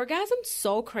 I orgasmed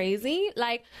so crazy,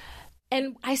 like,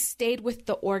 and I stayed with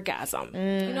the orgasm.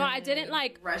 You know, I didn't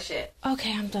like Rush it.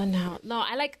 okay, I'm done now. No,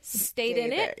 I like stayed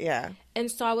in it. Yeah. And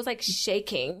so I was like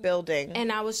shaking, Building.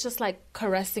 and I was just like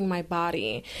caressing my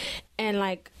body, and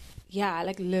like, yeah, I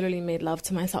like literally made love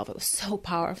to myself. It was so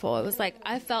powerful. It was like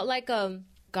I felt like a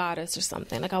goddess or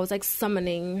something. Like I was like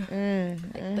summoning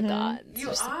like the gods.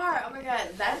 You are. Oh my god,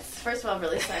 that's first of all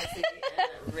really sexy.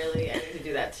 And really, I need to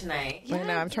do that tonight. I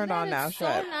know, I'm turned on now. So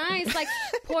Shut. nice. Like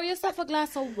pour yourself a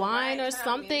glass of wine or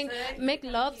something. Make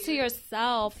love to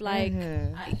yourself. Like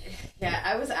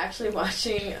I was actually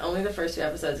watching only the first 2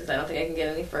 episodes because I don't think I can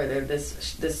get any further.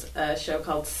 This show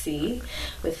called C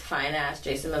with fine ass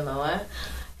Jason Momoa.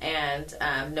 And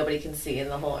nobody can see in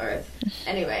the whole earth.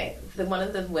 Anyway, one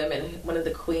of the women, one of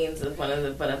the queens of one of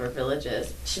the whatever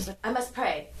villages, she's like, I must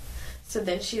pray. So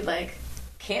then she like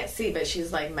can't see, but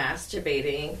she's like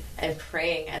masturbating and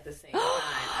praying at the same time.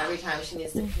 Every time she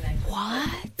needs to connect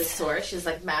with the source, she's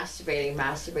like masturbating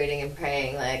and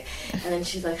praying, like, and then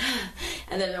she's like,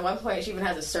 and then at one point she even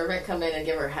has a servant come in and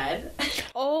give her head.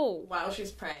 oh, While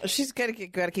she's praying. She's gotta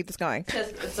keep this going.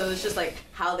 So it's just like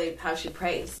how she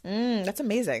prays. That's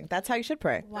amazing. That's how you should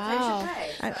pray. That's how wow. you should pray.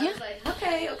 So I was like,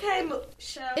 okay,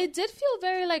 show. It did feel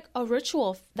very like a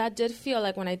ritual. That did feel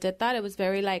like when I did that, it was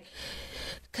very like,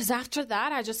 because after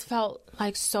that, I just felt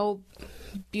like so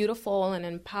beautiful and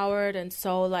empowered and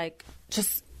so like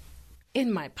just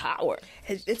in my power.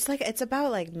 It's like it's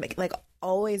about like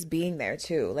always being there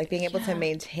too, like being able to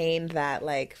maintain that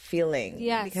like feeling.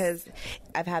 Yes. Because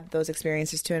I've had those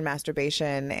experiences too in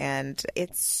masturbation, and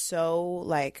it's so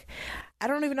like I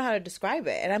don't even know how to describe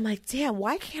it. And I'm like, damn,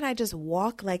 why can't I just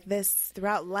walk like this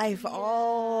throughout life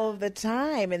all the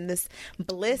time in this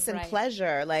bliss and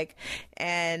pleasure? Like,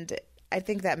 and I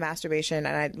think that masturbation,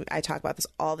 and I talk about this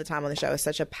all the time on the show, is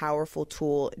such a powerful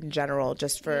tool in general,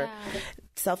 just for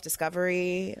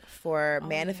self-discovery, for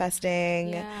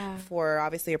manifesting, for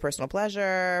obviously your personal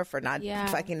pleasure, for not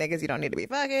fucking niggas you don't need to be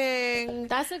fucking.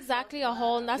 That's exactly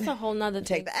that's a whole nother thing.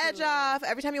 Take the edge off.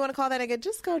 Every time you want to call that nigga,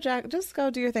 just go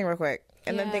do your thing real quick.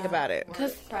 And then think about it.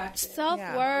 Because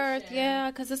self-worth,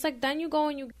 because it's like then you go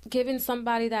and you giving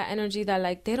somebody that energy that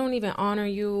like they don't even honor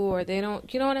you, or they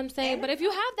don't, you know what I'm saying? But if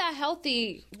you have that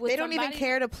healthy with they don't even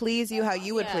care to please you how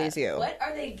you would please you. What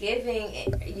are they giving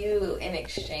you in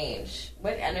exchange?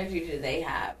 What energy do they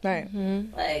have? Right.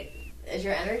 Like, is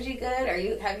your energy good? Have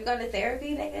you gone to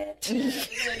therapy, nigga? Not you in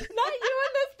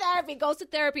this therapy. Goes to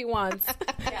therapy once.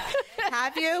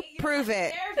 Have you? Prove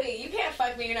it. Therapy. You can't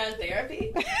fuck me. You're not in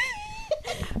therapy.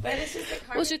 But it's just the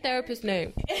What's your therapist's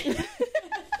name?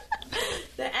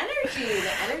 The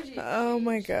energy. Oh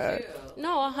my god.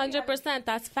 No, 100%.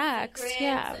 That's facts.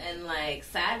 Yeah. And like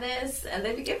sadness, and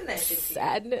they be giving that shit to you.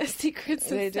 Sadness,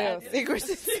 secrets, and They do.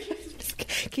 sadness.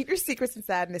 Secrets. Keep your secrets and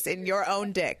sadness in your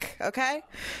own dick, okay?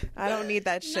 I don't need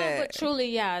that shit. No, but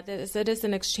truly, it is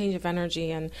an exchange of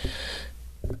energy, and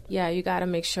you got to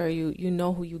make sure you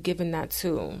know who you giving that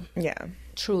to. Yeah.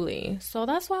 Truly. So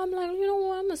that's why I'm like, you know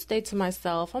what? I'm gonna stay to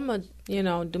myself. I'm gonna,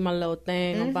 do my little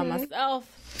thing all by myself.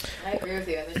 I agree with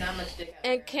you. There's not much dick out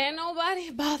And there. can't nobody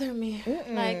bother me.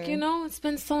 Like, you know, it's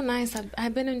been so nice.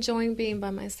 I've been enjoying being by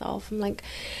myself. I'm like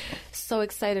so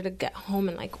excited to get home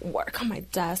and like work on my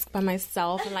desk by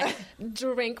myself and like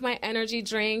drink my energy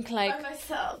drink like By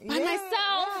myself. by myself.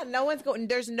 Yeah, no one's going.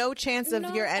 There's no chance of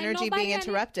your and energy nobody being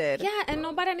interrupted. Yeah, and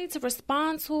nobody I need to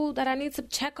respond to, that I need to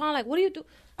check on. Like, what do you do?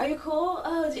 Are you cool?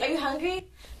 Oh, are you hungry?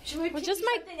 Should we pick just you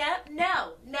my- something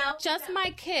up? No. Just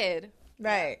my kid.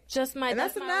 Right. Just my. And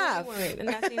that's my enough. only worry, and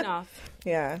that's enough.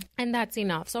 Yeah. And that's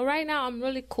enough. So right now, I'm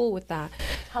really cool with that.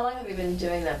 How long have you been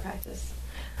doing that practice?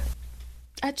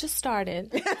 I just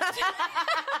started.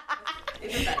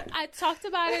 I talked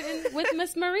about it with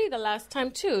Miss Marie the last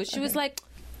time too. She was like,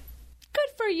 "Good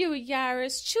for you,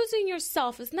 Yaris. Choosing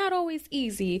yourself is not always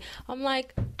easy." I'm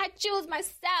like, I choose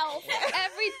myself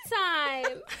every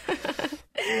time.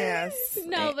 Yes.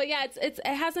 No, but yeah, it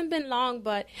hasn't been long,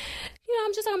 but you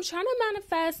know, I'm trying to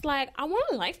manifest. Like, I want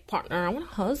a life partner. I want a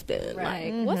husband.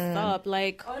 Right. Like, what's up?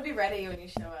 Like, I want to be ready when you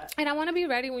show up. and I want to be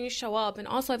ready when you show up. And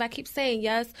also, if I keep saying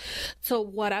yes to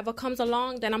whatever comes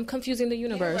along, then I'm confusing the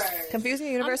universe. Confusing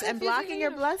the universe I'm and confusing blocking the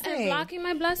your universe blessing. and blocking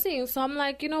my blessing. So I'm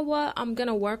like, you know what? I'm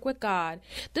gonna work with God.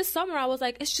 This summer, I was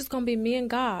like, it's just gonna be me and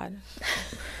God.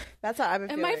 That's how I've been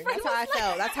And feeling. my friend That's how I was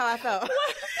felt. That's how I felt.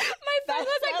 My friend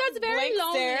was like, that's very blank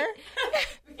lonely. stare.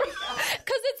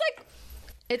 Because it's like,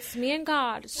 it's me and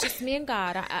God. It's just me and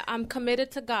God. I'm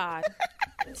committed to God.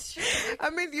 I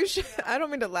mean, you should. I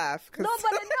don't mean to laugh. No,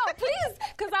 but please,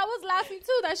 because I was laughing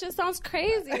too. That shit sounds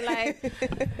crazy. Like,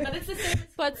 But it's the same as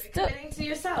but still, committing to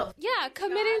yourself. yeah,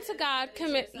 committing to God.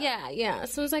 Yeah.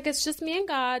 So it's like, it's just me and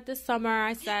God. This summer,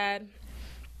 I said,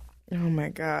 Oh my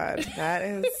God, that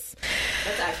is.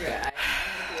 That's accurate.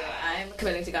 I'm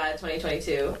committing to God in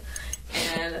 2022,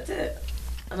 and that's it.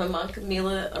 I'm a monk of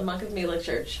Mila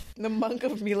Church. The monk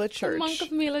of Mila Church. Monk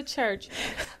of Mila Church.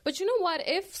 But you know what?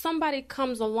 If somebody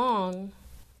comes along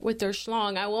with their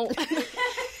schlong, I won't.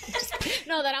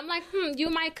 No, that I'm like, you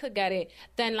might could get it.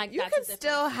 Then like You that's can a different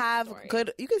still have story.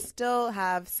 good. You can still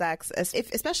have sex,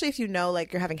 especially if you know,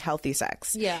 like, you're having healthy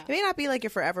sex. Yeah. it may not be like your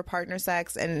forever partner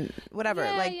sex and whatever.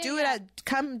 Yeah, like, yeah, do yeah. it.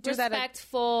 Come do that.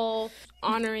 Respectful,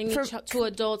 honoring to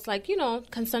adults, like, you know,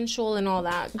 consensual and all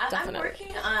that. I'm Definitely.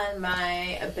 working on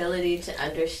my ability to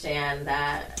understand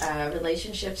that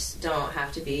relationships don't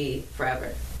have to be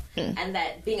forever, and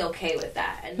that being okay with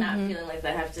that, and not feeling like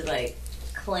I have to like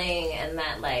cling, and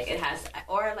that like it has,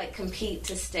 or like compete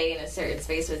to stay in a certain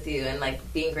space with you, and like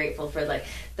being grateful for like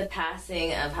the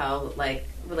passing of how like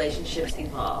relationships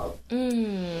evolve. You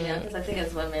know, because I think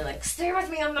as women, like, stay with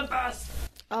me on the bus.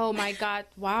 Oh my God.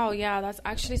 Wow. Yeah, that's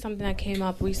actually something that came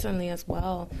up recently as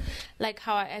well. Like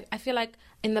how I feel like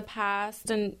in the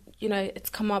past, and, you know, it's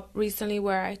come up recently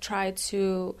where I tried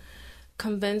to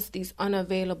convince these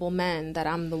unavailable men that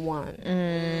I'm the one.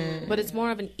 But it's more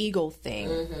of an ego thing.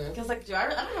 Because like, I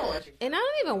don't know what you. And I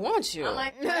don't even want you. I'm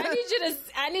like,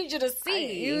 I need you to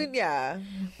see. Yeah.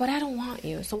 But I don't want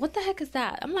you. So what the heck is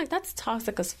that? I'm like, that's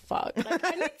toxic as fuck. Like,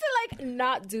 I need to like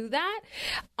not do that.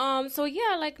 So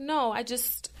yeah, like, no, I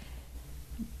just,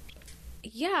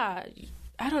 yeah,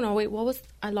 I don't know. Wait,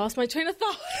 I lost my train of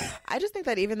thought. I just think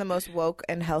that even the most woke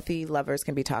and healthy lovers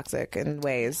can be toxic in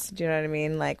ways. Do you know what I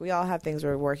mean? Like, we all have things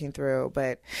we're working through,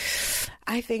 but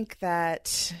I think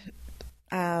that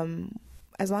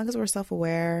as long as we're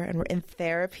self-aware and we're in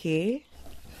therapy,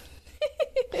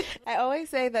 I always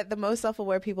say that the most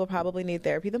self-aware people probably need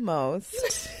therapy the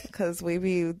most, because we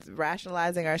be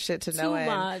rationalizing our shit to no end.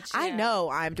 Much, I yeah. know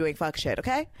I'm doing fuck shit,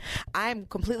 okay? I'm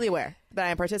completely aware that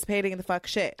I'm participating in the fuck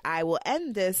shit. I will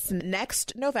end this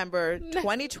next November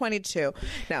 2022.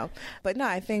 No,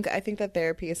 I think that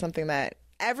therapy is something that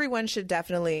everyone should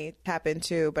definitely tap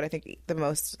into, but I think the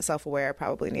most self-aware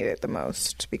probably need it the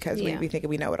most, because we think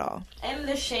we know it all. And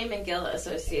the shame and guilt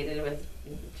associated with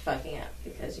fucking up,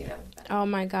 because you know. Oh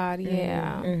my God,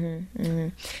 yeah.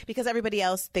 Because everybody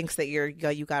else thinks that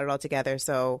you got it all together,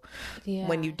 so Yeah.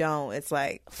 when you don't, it's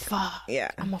like, Fuck.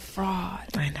 yeah, I'm a fraud.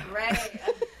 I know. Right.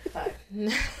 Fuck. No,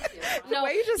 The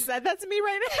way you just said that to me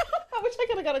right now, I wish I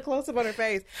could have got a close up on her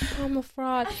face. I'm a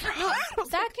fraud.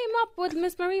 That came up with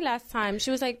Miss Marie last time.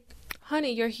 She was like,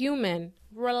 honey, you're human.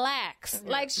 Relax.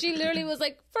 Like, she literally was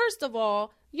like, first of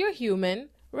all, you're human.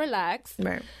 Relax.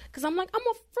 Right. Because I'm like, I'm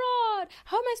a fraud.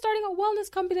 How am I starting a wellness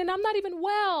company and I'm not even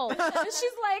well? And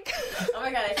she's like, Oh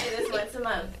my God, I say this once a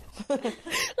month.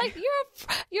 like,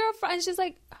 you're a fraud. And she's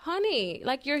like, honey,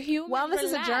 like, you're human. Wellness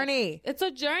is a Relax. journey. It's a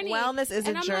journey. Wellness is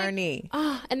And a I'm journey.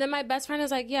 Like, and then my best friend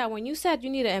is like, yeah, when you said you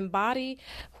need to embody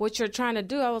what you're trying to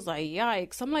do, I was like,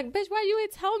 yikes. I'm like, bitch, why you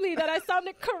ain't tell me that I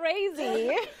sounded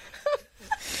crazy?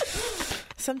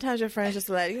 Sometimes your friends just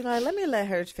let me let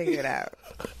her figure it out.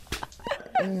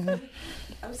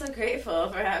 I'm so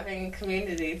grateful for having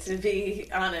community, to be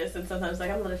honest, and sometimes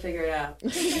like I'm going to figure it out.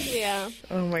 Yeah.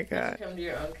 Oh my God. Come to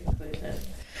your own conclusion.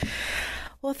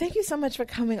 Well, thank you so much for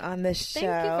coming on this show.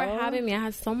 Thank you for having me. I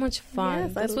had so much fun.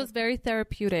 Yes, this was very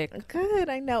therapeutic. Good,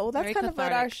 I know. Well, that's Very kind of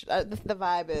what our cathartic. the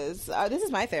vibe is. This is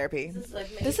my therapy.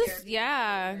 This is,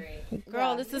 yeah.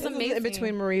 Girl, this is amazing. In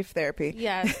between Marie therapy.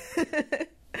 Yes.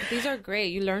 These are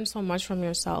great. You learn so much from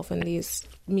yourself and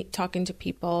talking to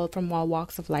people from all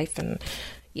walks of life, and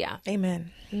yeah.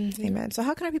 Amen. Amen. So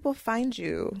how can our people find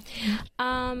you?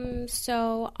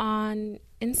 So on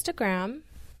Instagram,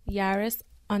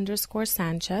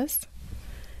 Yaris_Sanchez.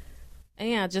 And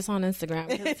yeah, just on Instagram.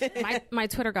 'Cause my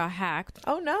Twitter got hacked.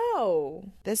 Oh no.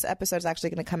 This episode is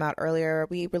actually going to come out earlier.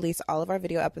 We release all of our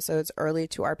video episodes early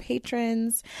to our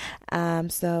patrons.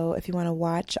 So if you want to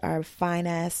watch our fine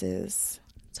asses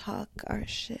talk our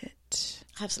shit.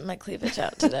 I have some of my cleavage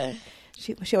out today.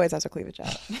 She always has her cleavage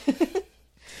out.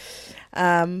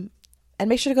 And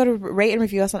make sure to go to rate and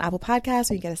review us on Apple Podcasts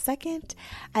when you get a second.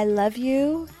 I love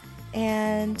you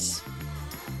and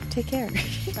take care.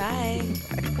 Bye.